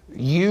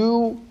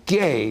 you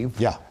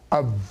gave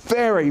a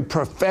very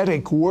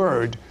prophetic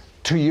word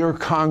to your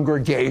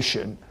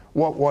congregation.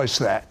 What was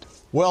that?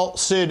 Well,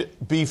 Sid,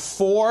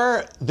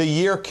 before the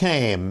year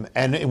came,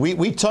 and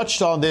we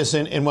touched on this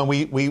in when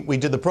we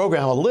did the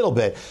program a little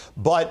bit,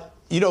 but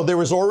there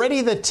was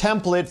already the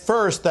template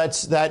first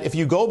that if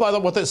you go by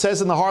what it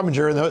says in the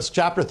Harbinger in the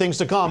chapter Things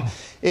to Come,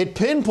 it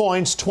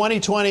pinpoints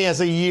 2020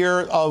 as a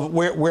year of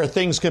where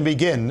things can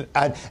begin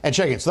and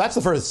check it. So that's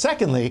the first.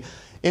 Secondly,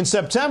 in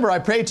September, I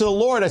prayed to the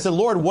Lord. I said,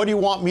 Lord, what do you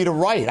want me to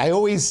write? I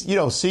always,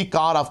 seek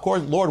God, of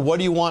course. Lord, what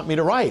do you want me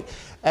to write?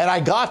 And I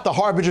got the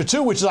Harbinger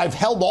 2, which I've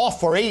held off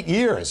for 8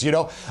 years,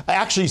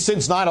 actually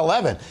since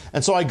 9/11.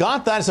 And so I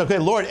got that. I said, okay,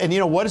 Lord, and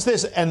what is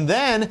this? And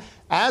then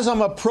as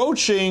I'm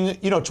approaching,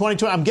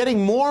 2020, I'm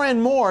getting more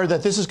and more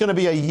that this is going to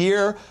be a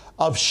year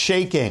of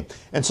shaking.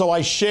 And so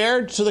I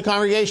shared to the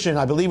congregation,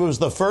 I believe it was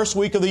the first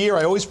week of the year.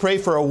 I always pray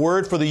for a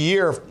word for the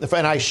year,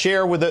 and I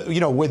share with the,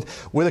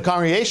 with the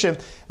congregation.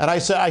 And I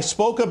said, I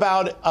spoke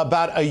about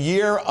a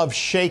year of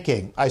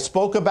shaking. I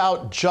spoke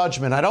about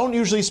judgment. I don't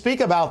usually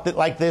speak about it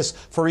like this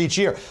for each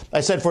year.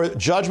 I said for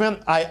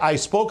judgment, I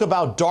spoke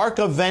about dark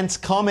events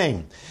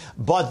coming,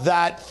 but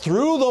that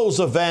through those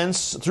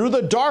events, through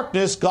the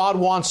darkness, God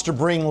wants to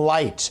bring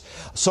light.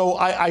 So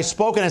I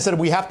spoke and I said,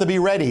 we have to be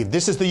ready.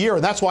 This is the year.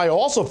 And that's why I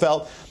also felt,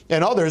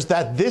 and others,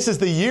 that this is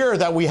the year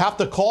that we have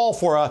to call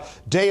for a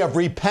day of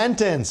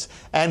repentance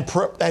and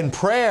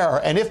prayer.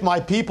 And if my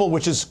people,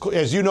 which is,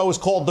 as you know, is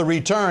called the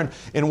return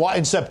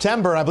in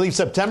September, and I believe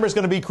September is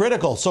going to be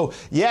critical. So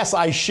yes,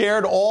 I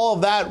shared all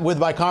of that with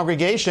my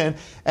congregation,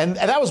 and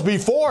that was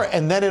before,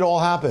 and then it all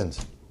happened.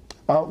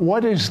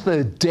 What is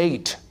the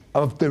date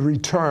of the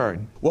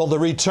return? Well, the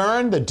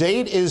return, the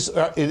date is,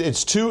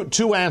 it's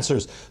two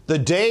answers. The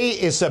day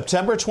is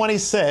September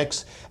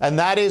 26th, and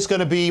that is going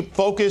to be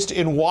focused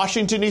in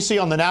Washington, D.C.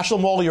 on the National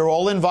Mall. You're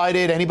all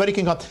invited. Anybody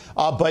can come.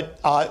 But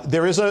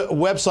there is a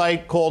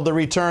website called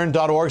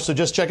thereturn.org, so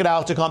just check it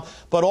out to come.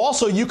 But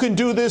also, you can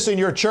do this in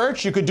your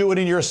church. You could do it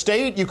in your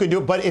state. You can do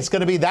it, but it's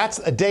going to be, that's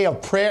a day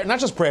of prayer, not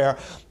just prayer,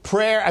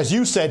 as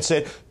you said,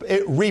 Sid,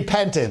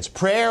 repentance,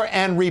 prayer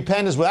and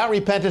repentance. Without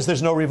repentance,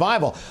 there's no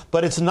revival.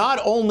 But it's not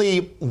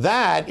only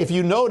that, if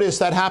you notice,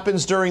 that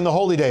happens during the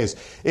holy days.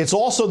 It's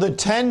also the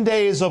 10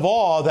 days of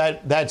awe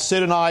that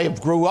Sid and I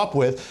grew up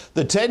with,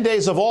 the 10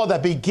 days of awe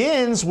that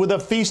begins with a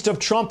Feast of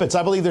Trumpets.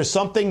 I believe there's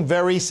something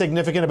very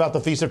significant about the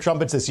Feast of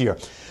Trumpets this year.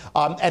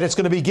 And it's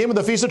going to begin with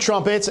the Feast of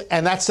Trumpets,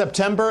 and that's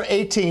September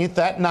 18th,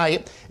 that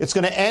night. It's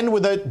going to end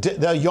with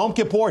the Yom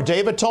Kippur,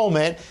 Day of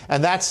Atonement,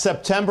 and that's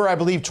September, I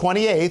believe,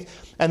 28th.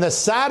 And the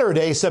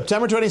Saturday,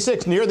 September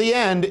 26th, near the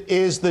end,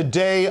 is the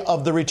day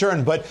of the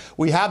return. But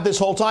we have this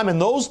whole time, and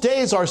those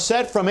days are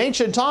set from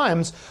ancient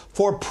times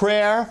for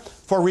prayer,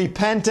 for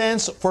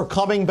repentance, for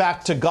coming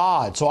back to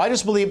God. So I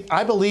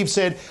believe,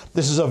 Sid,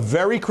 this is a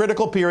very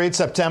critical period,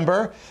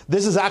 September.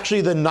 This is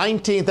actually the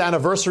 19th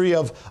anniversary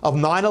of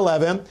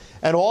 9/11.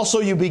 And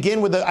also you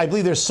begin with, I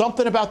believe there's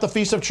something about the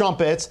Feast of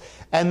Trumpets,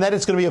 and then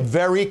it's going to be a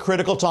very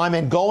critical time.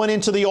 And going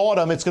into the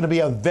autumn, it's going to be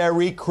a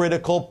very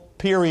critical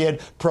period,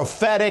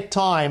 prophetic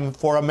time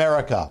for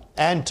America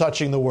and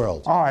touching the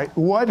world. All right,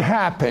 what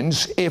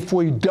happens if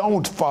we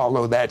don't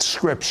follow that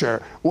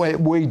scripture?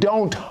 We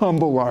don't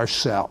humble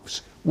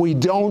ourselves, we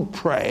don't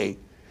pray,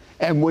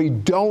 and we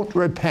don't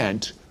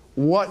repent?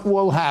 What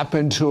will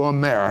happen to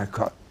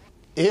America?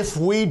 If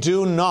we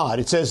do not,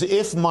 it says,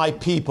 if my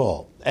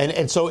people, and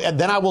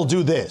then I will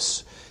do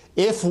this.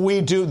 If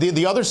we do,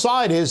 the other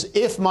side is,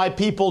 if my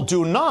people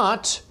do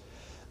not,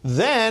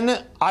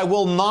 then I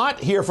will not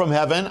hear from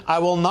heaven, I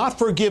will not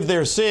forgive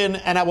their sin,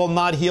 and I will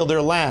not heal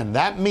their land.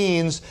 That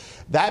means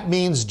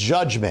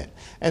judgment.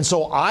 And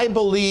so I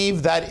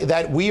believe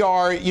that we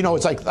are,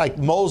 it's like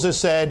Moses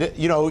said,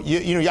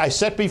 I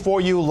set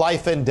before you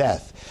life and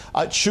death.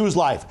 Choose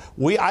life.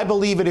 I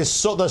believe it is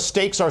so, the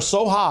stakes are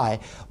so high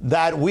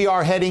that we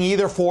are heading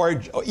either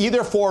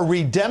for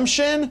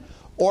redemption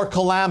or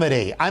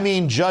calamity. I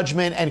mean,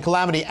 judgment and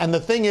calamity. And the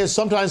thing is,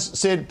 sometimes,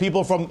 Sid,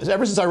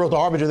 ever since I wrote The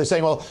Harbinger, they're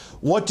saying, well,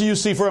 what do you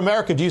see for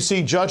America? Do you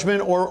see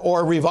judgment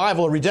or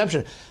revival or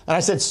redemption? And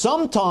I said,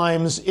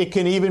 sometimes it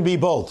can even be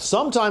both.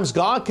 Sometimes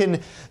God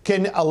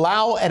can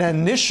allow an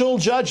initial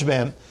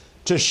judgment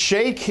to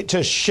shake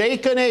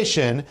a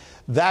nation,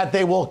 that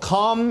they will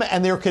come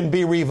and there can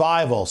be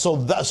revival.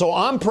 So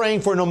I'm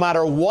praying for, no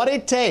matter what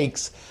it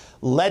takes,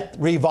 let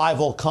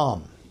revival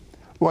come.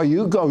 Well,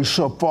 you go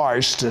so far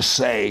as to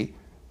say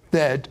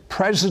that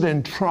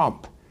President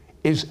Trump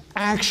is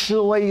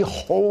actually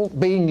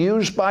being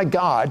used by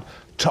God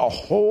to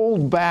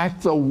hold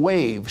back the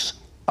waves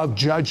of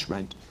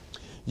judgment.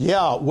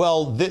 Yeah,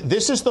 well,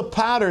 this is the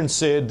pattern,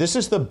 Sid. This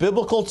is the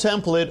biblical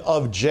template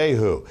of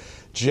Jehu.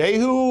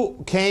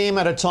 Jehu came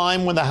at a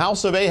time when the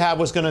house of Ahab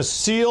was going to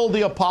seal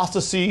the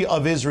apostasy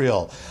of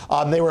Israel.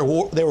 They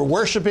were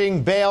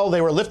worshiping Baal.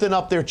 They were lifting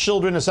up their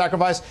children to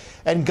sacrifice.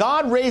 And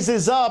God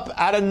raises up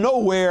out of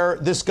nowhere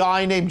this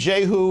guy named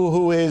Jehu,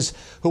 who is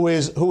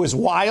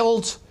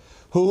wild,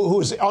 who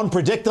is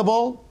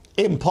unpredictable,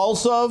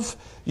 impulsive,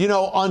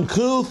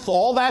 uncouth,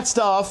 all that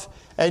stuff.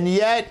 And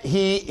yet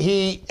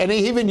he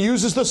even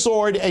uses the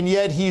sword, and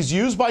yet he's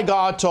used by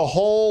God to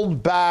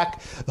hold back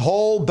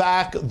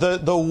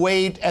the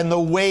weight and the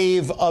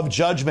wave of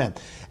judgment.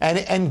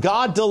 And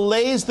God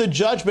delays the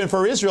judgment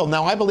for Israel.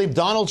 Now, I believe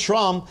Donald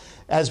Trump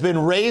has been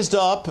raised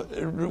up.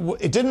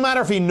 It didn't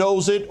matter if he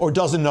knows it or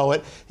doesn't know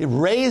it. He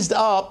raised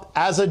up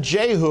as a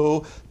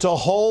Jehu to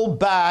hold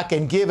back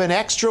and give an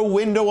extra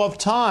window of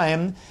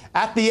time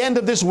at the end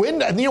of this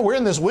window. We're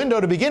in this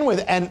window to begin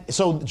with. And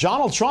so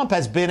Donald Trump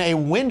has been a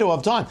window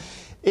of time.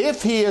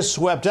 If he is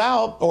swept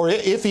out, or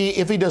if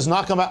he does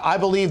not come out, I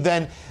believe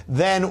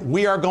then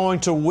we are going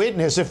to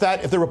witness, if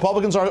the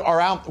Republicans are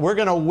out, we're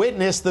going to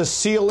witness the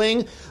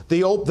sealing,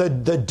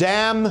 the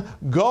dam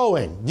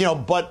going.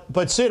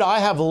 But Sid, I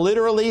have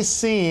literally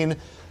seen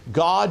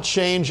God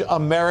change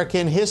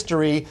American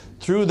history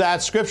through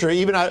that scripture.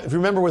 Even if you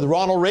remember with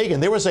Ronald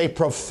Reagan, there was a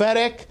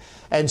prophetic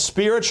and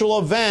spiritual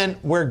event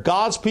where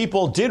God's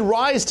people did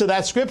rise to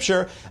that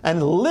scripture,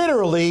 and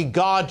literally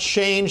God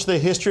changed the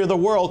history of the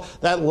world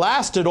that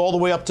lasted all the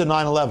way up to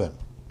 9/11.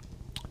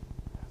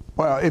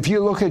 Well, if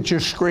you look at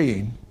your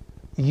screen,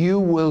 you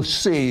will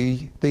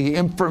see the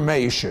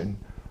information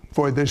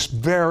for this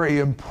very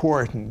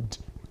important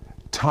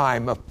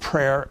time of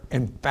prayer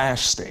and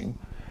fasting.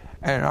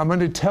 And I'm going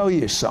to tell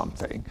you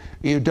something.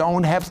 You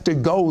don't have to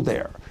go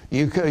there.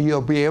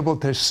 You'll be able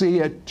to see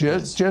it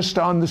just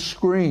on the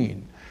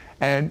screen.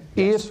 And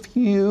if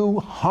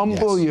you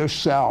humble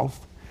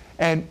yourself,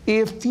 and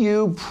if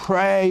you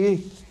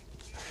pray,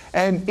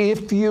 and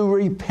if you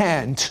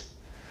repent,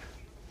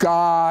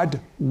 God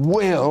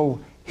will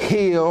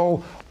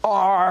heal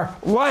our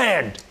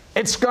land.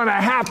 It's going to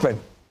happen.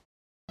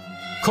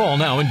 Call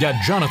now and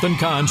get Jonathan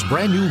Cahn's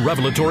brand new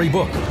revelatory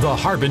book, The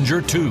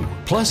Harbinger 2,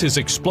 plus his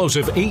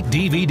explosive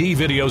 8-DVD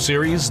video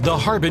series, The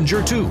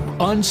Harbinger 2,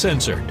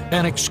 Uncensored,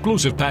 an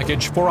exclusive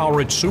package for our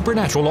rich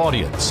supernatural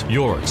audience.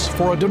 Yours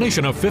for a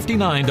donation of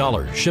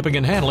 $59. Shipping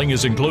and handling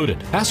is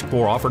included. Ask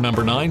for offer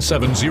number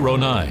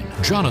 9709.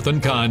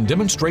 Jonathan Cahn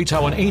demonstrates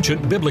how an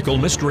ancient biblical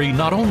mystery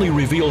not only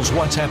reveals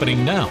what's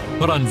happening now,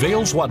 but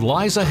unveils what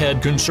lies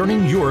ahead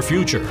concerning your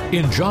future.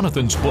 In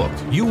Jonathan's book,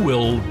 you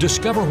will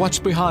discover what's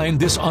behind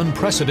this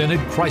unprecedented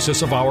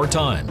crisis of our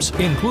times,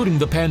 including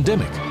the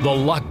pandemic, the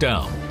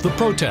lockdown, the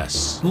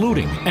protests,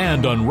 looting,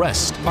 and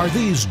unrest. Are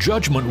these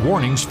judgment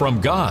warnings from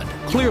God?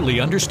 Clearly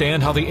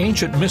understand how the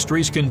ancient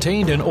mysteries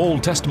contained in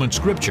Old Testament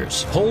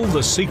scriptures hold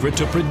the secret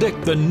to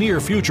predict the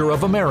near future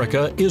of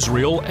America,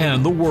 Israel,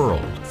 and the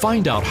world.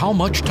 Find out how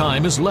much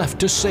time is left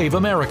to save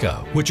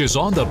America, which is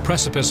on the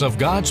precipice of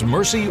God's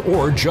mercy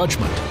or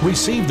judgment.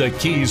 Receive the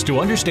keys to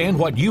understand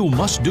what you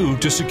must do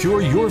to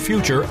secure your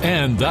future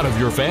and that of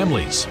your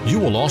families. You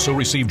will also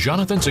receive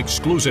Jonathan's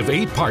exclusive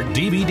 8-part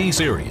DVD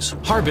series,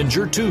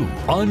 Harbinger 2,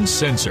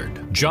 Uncensored.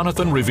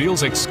 Jonathan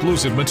reveals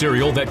exclusive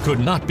material that could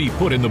not be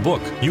put in the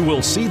book. You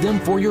will see them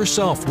for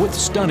yourself with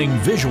stunning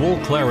visual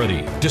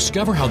clarity.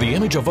 Discover how the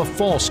image of a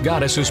false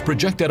goddess is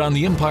projected on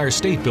the Empire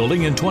State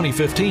Building in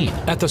 2015.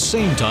 At the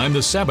same time,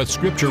 the Sabbath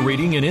scripture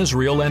reading in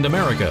Israel and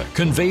America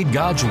conveyed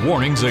God's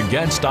warnings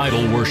against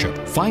idol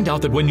worship. Find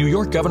out that when New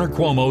York Governor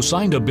Cuomo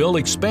signed a bill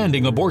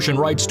expanding abortion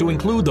rights to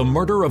include the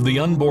murder of the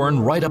unborn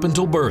right up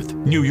until birth,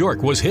 New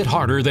York was hit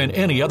harder than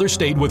any other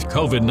state with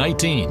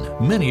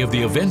COVID-19. Many of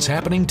the events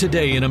happening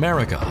today in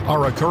America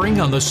are occurring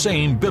on the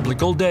same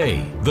biblical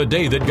day, the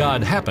day that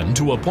God happened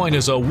to appoint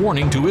as a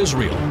warning to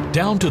Israel,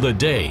 down to the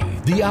day,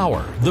 the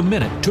hour, the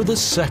minute, to the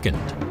second.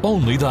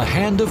 Only the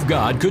hand of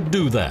God could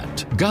do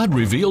that. God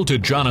revealed to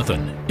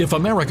Jonathan, if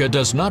America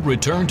does not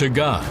return to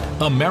God,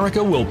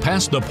 America will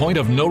pass the point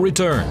of no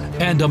return,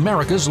 and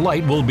America's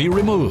light will be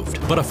removed.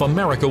 But if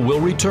America will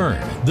return,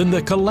 then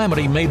the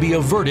calamity may be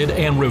averted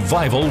and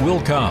revival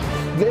will come.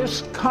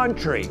 This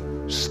country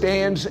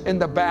stands in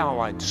the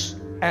balance.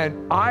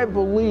 And I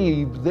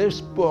believe this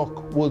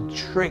book will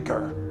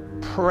trigger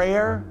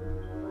prayer,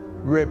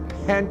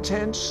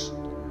 repentance,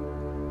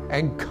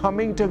 and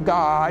coming to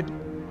God,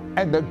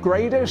 and the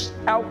greatest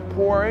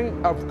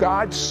outpouring of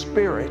God's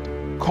Spirit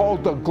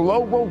called the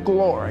global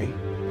glory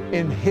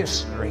in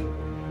history.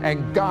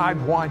 And God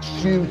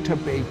wants you to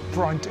be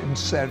front and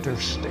center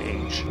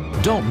stage.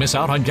 Don't miss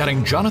out on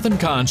getting Jonathan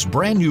Cahn's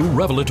brand new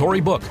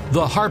revelatory book,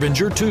 The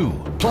Harbinger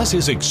 2, plus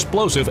his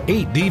explosive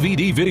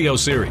 8-DVD video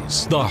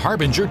series, The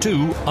Harbinger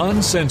 2,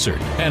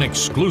 Uncensored, an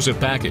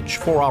exclusive package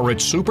for our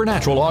rich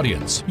supernatural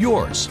audience.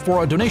 Yours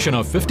for a donation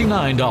of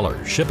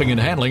 $59. Shipping and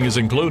handling is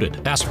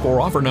included. Ask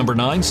for offer number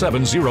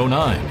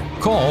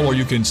 9709. Call or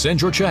you can send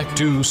your check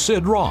to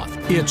Sid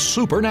Roth. It's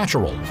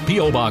Supernatural.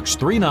 P.O. Box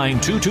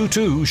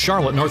 39222,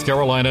 Charlotte, North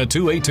Carolina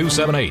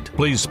 28278.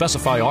 Please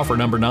specify offer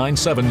number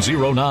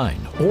 9709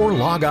 or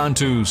log on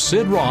to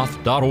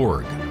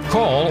sidroth.org.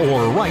 Call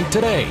or write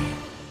today.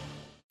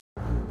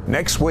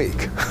 Next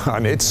week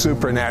on It's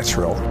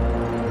Supernatural.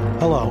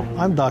 Hello,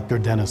 I'm Dr.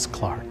 Dennis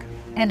Clark.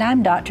 And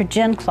I'm Dr.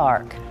 Jen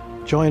Clark.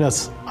 Join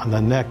us on the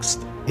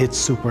next It's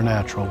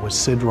Supernatural with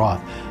Sid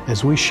Roth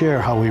as we share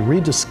how we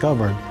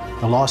rediscovered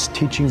the lost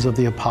teachings of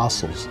the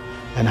apostles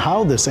and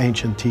how this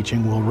ancient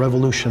teaching will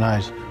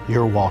revolutionize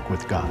your walk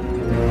with God.